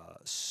 I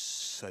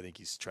think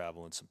he's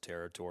traveling some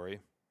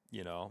territory,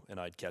 and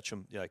I'd catch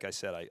him. Like I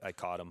said, I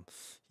caught him.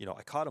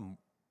 I caught him.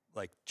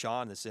 Like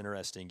John, it's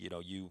interesting.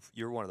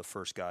 You're one of the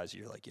first guys.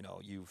 You're like,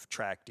 you've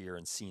tracked deer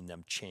and seen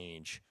them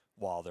change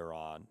while you're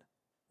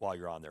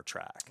on their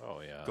track. Oh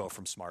yeah. Go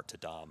from smart to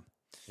dumb.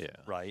 Yeah.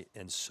 Right,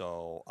 and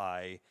so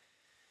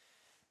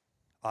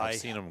I've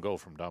seen them go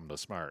from dumb to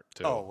smart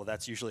too. Oh, well,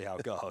 that's usually how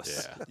it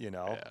goes.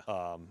 Yeah.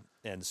 Yeah.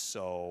 And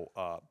so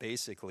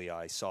basically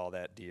I saw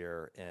that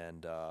deer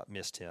and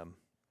missed him.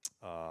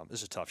 This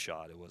is a tough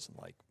shot. It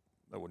wasn't like,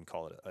 I wouldn't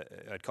call it,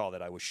 I'd call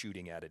it I was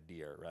shooting at a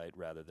deer, right,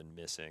 rather than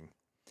missing.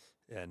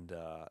 And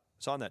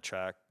was on that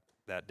track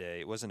that day.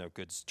 It wasn't a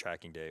good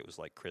tracking day. It was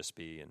like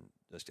crispy and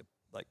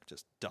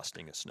just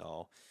dusting of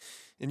snow.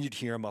 And you'd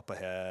hear him up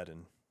ahead,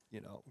 and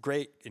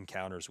great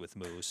encounters with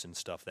moose and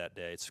stuff that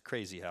day. It's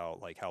crazy how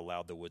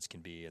loud the woods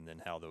can be, and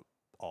then how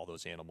all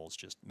those animals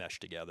just mesh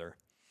together,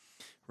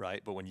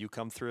 right? But when you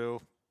come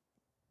through,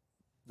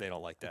 they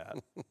don't like that,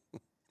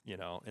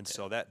 And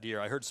so that deer,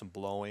 I heard some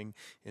blowing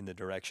in the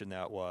direction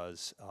that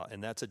was,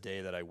 and that's a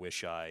day that I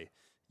wish I,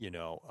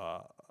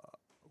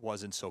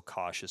 wasn't so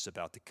cautious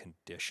about the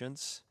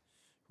conditions,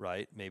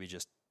 right? Maybe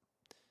just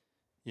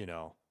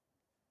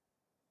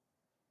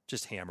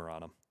hammer on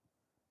them.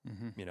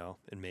 Mm-hmm.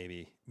 And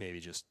maybe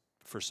just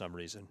for some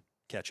reason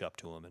catch up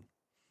to him, and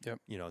Yep.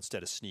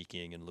 Instead of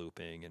sneaking and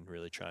looping and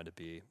really trying to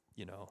be,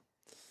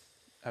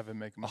 Have him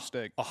make a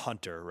mistake. a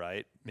hunter,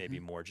 right? Maybe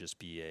Mm-hmm. more just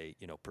be a,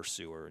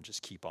 pursuer and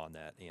just keep on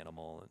that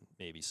animal, and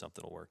maybe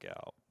something will work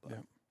out. But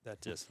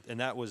Yep.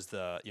 that was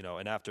the,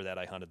 and after that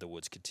I hunted the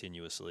woods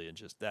continuously, and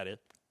just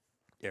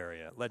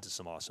area led to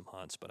some awesome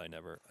hunts, but I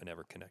never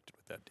connected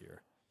with that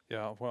deer.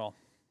 Yeah, well,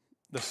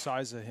 the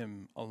size of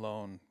him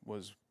alone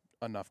was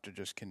enough to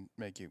just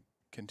make you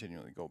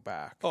continually go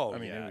back. Oh,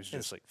 it yeah. was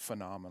just like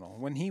phenomenal.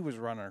 When he was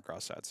running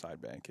across that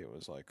side bank, it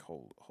was like,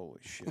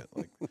 holy shit.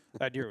 Like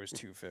that deer was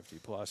 250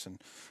 plus.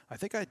 And I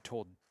think I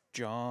told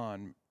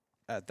John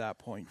at that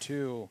point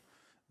too,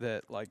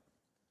 that like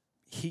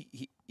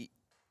he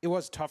it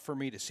was tough for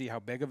me to see how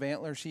big of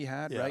antlers he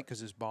had, right? Because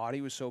his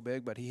body was so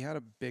big, but he had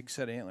a big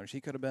set of antlers.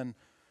 He could have been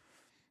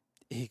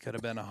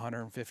a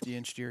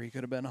 150-inch deer. He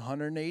could have been a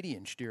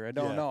 180-inch deer. I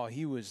don't know.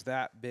 He was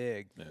that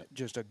big. Yeah.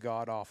 Just a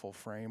god-awful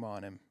frame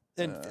on him.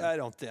 And I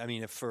don't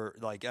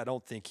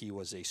think he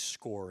was a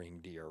scoring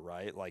deer,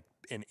 right? Like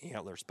in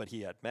antlers, but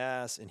he had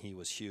mass and he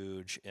was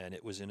huge, and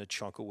it was in a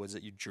chunk of woods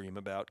that you dream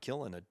about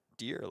killing a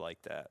deer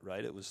like that,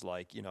 right? It was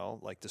like,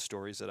 like the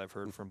stories that I've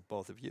heard from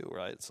both of you,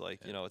 right? It's like,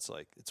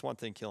 it's one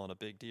thing killing a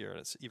big deer, and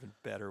it's even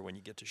better when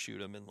you get to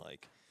shoot him in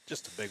like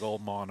Just a big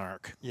old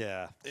monarch.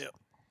 Yeah. Yeah.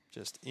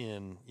 Just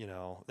in,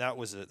 that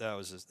was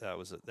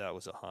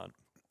a hunt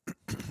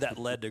that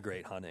led to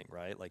great hunting,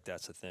 right? Like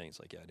that's the thing. It's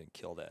like, I didn't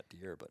kill that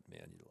deer, but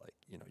man,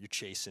 you're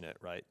chasing it,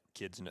 right?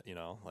 Kids,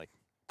 like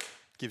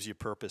gives you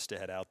purpose to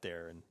head out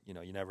there, and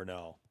you never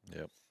know.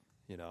 Yep.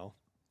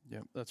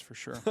 Yep, that's for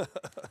sure.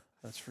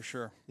 That's for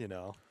sure. You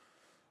know.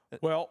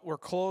 Well, we're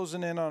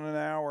closing in on an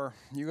hour.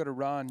 You got to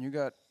run. You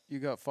got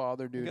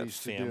father duties You got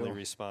to do. family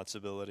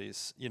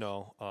responsibilities.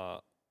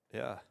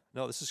 Yeah.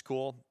 No, this is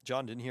cool.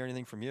 John, didn't hear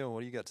anything from you. What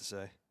do you got to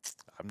say?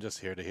 I'm just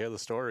here to hear the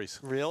stories.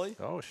 Really?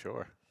 Oh,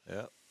 sure.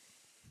 Yeah.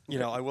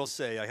 I will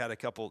say I had a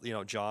couple.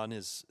 John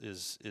is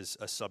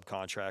a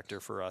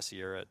subcontractor for us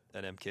here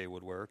at MK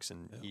Woodworks,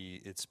 and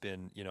it's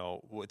been.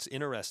 What's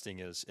interesting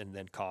is, and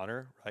then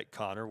Connor, right?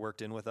 Connor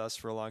worked in with us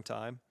for a long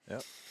time.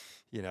 Yep.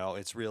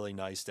 It's really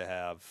nice to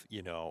have.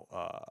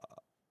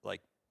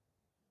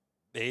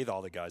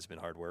 All the guys have been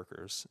hard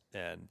workers,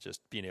 and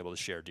just being able to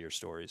share deer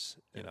stories.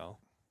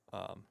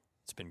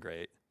 It's been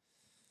great.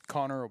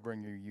 Connor will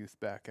bring your youth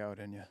back out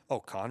in you. Oh,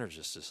 Connor's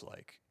just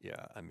like,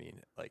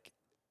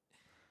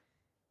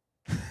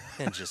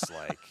 and just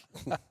like,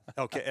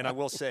 okay. And I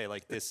will say,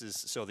 this is,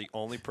 so the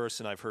only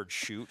person I've heard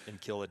shoot and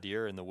kill a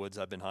deer in the woods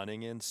I've been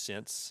hunting in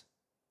since,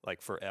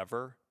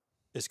 forever,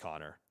 is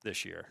Connor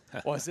this year.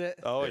 Was it?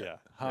 Oh, yeah.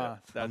 Huh,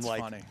 that's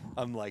funny.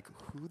 I'm like,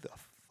 who the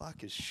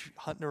fuck is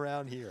hunting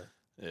around here?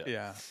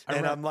 Yeah.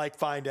 And I'm like,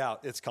 find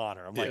out it's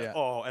Connor. I'm like, Yeah.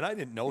 oh, and I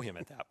didn't know him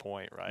at that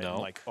point, right? No.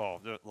 I'm like, oh,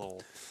 the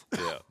little,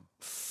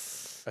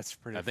 That's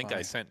pretty I think funny.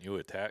 I sent you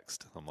a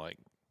text. I'm like,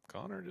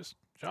 Connor just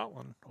shot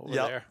one over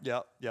Yep, there.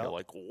 Yep. You're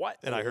like, what?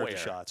 And I heard Where? the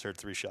shots, heard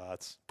 3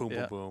 shots, boom,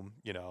 Yeah. boom,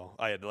 boom.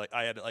 I had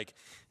like,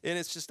 and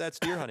it's just, that's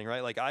deer hunting,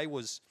 right? Like I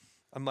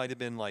might've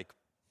been like,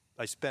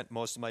 I spent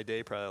most of my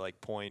day probably like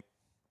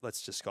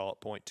let's just call it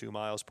 0.2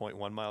 miles,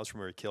 0.1 miles from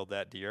where he killed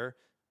that deer.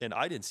 And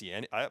I didn't see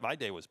my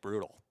day was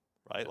brutal,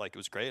 right? Like it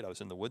was great. I was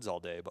in the woods all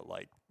day, but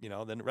like,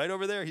 then right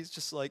over there, he's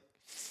just like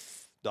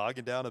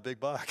dogging down a big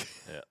buck.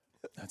 Yeah.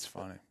 That's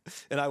funny.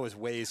 And I was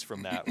ways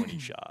from that when he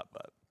shot,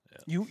 but.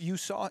 You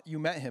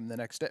met him the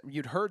next day.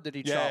 You'd heard that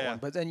he Yeah, shot yeah. one,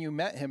 but then you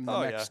met him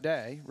the next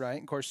day, right?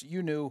 Of course,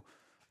 you knew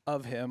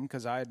of him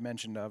because I had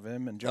mentioned of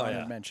him and John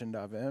had mentioned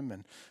of him,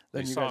 and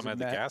then You you saw guys him had at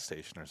the met. gas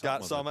station or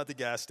something. Saw him at the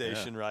gas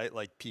station, right?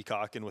 Like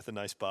peacocking with a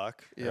nice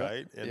buck,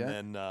 right? And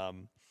then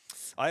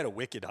I had a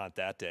wicked hunt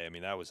that day. I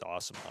mean, that was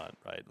awesome hunt,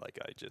 right? Like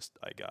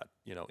I got,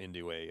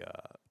 into a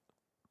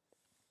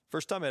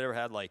first time I'd ever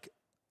had like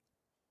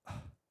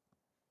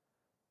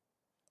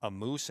a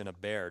moose and a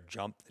bear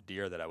jump the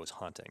deer that I was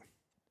hunting.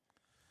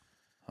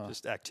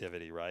 Just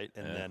activity, right?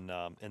 And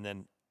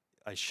then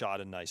I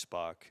shot a nice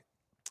buck,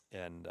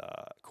 and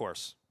of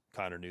course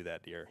Connor knew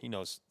that deer. He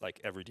knows like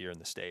every deer in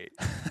the state.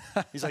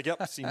 He's like,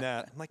 "Yep, seen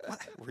that." I'm like,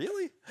 "What?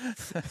 Really?"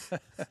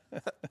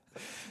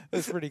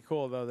 It's pretty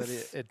cool though that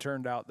it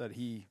turned out that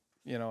he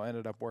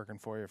ended up working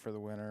for you for the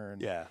winter,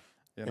 and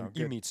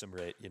you meet some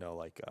great, you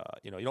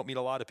don't meet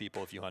a lot of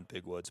people if you hunt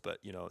big woods, but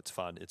it's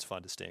fun. It's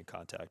fun to stay in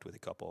contact with a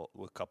couple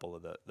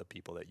of the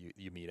people that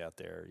you meet out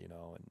there,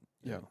 and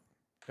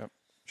Yep,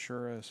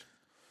 sure is.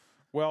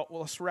 Well,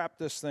 let's wrap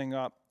this thing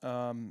up.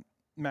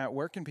 Matt,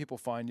 where can people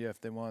find you if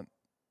they want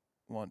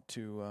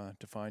to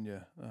find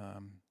you?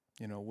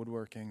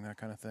 Woodworking, that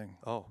kind of thing.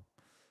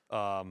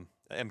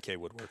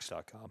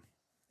 mkwoodworks.com.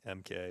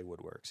 MK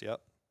Woodworks.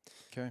 Yep.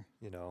 Okay.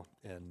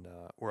 And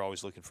we're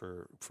always looking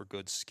for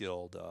good,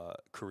 skilled,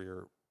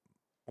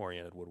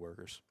 career-oriented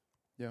woodworkers.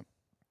 Yep,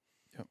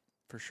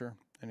 for sure.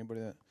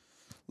 Anybody that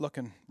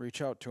looking,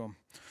 reach out to them.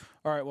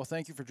 All right. Well,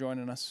 thank you for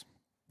joining us.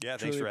 Yeah,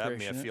 Truly thanks for having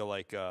me. I appreciate it. feel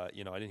like, I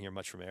didn't hear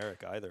much from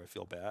Eric either. I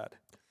feel bad.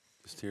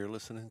 Just here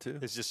listening to.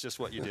 Is this just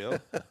what you do?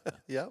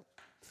 Yep.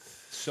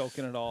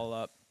 Soaking it all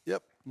up.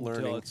 Yep. Until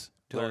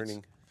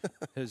Learning. it's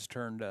his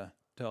turn to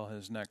tell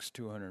his next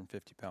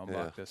 250-pound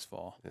buck this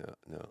fall. Yeah.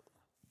 No.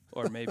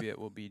 Or maybe it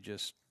will be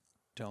just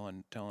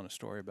telling a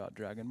story about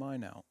dragging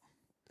mine out.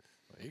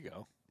 There you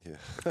go. Yeah.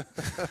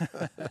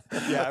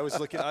 Yeah, I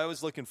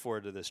was looking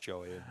forward to this,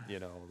 Joey.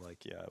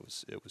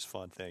 It was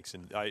fun. Thanks.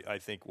 And I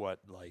think what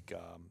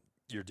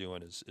you're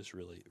doing is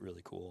really,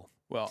 really cool.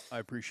 Well, I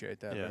appreciate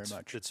that very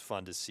much. It's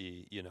fun to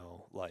see,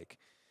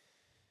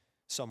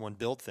 someone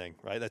build thing,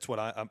 right? That's what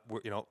I'm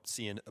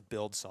seeing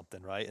build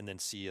something, right? And then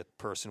see a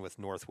person with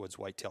Northwoods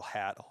Whitetail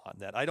hat on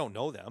that. I don't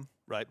know them,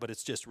 right? But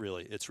it's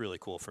really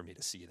cool for me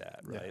to see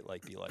that, right? Yeah.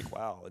 Like be like,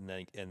 wow. And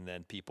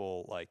then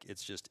people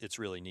it's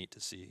really neat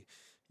to see,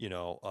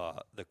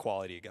 the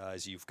quality of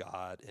guys you've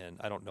got. And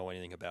I don't know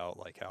anything about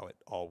like how it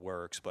all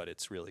works, but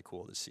it's really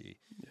cool to see,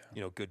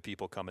 good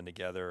people coming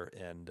together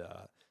and,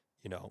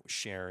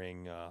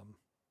 sharing,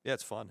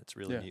 it's fun. It's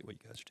really neat what you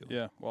guys are doing.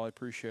 Yeah, well, I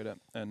appreciate it,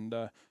 and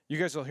you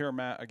guys will hear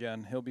Matt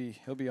again. He'll be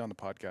on the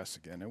podcast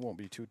again. It won't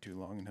be too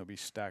long, and he'll be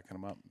stacking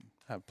them up. And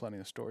have plenty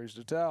of stories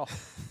to tell.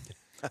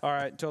 All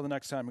right, until the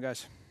next time,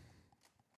 guys.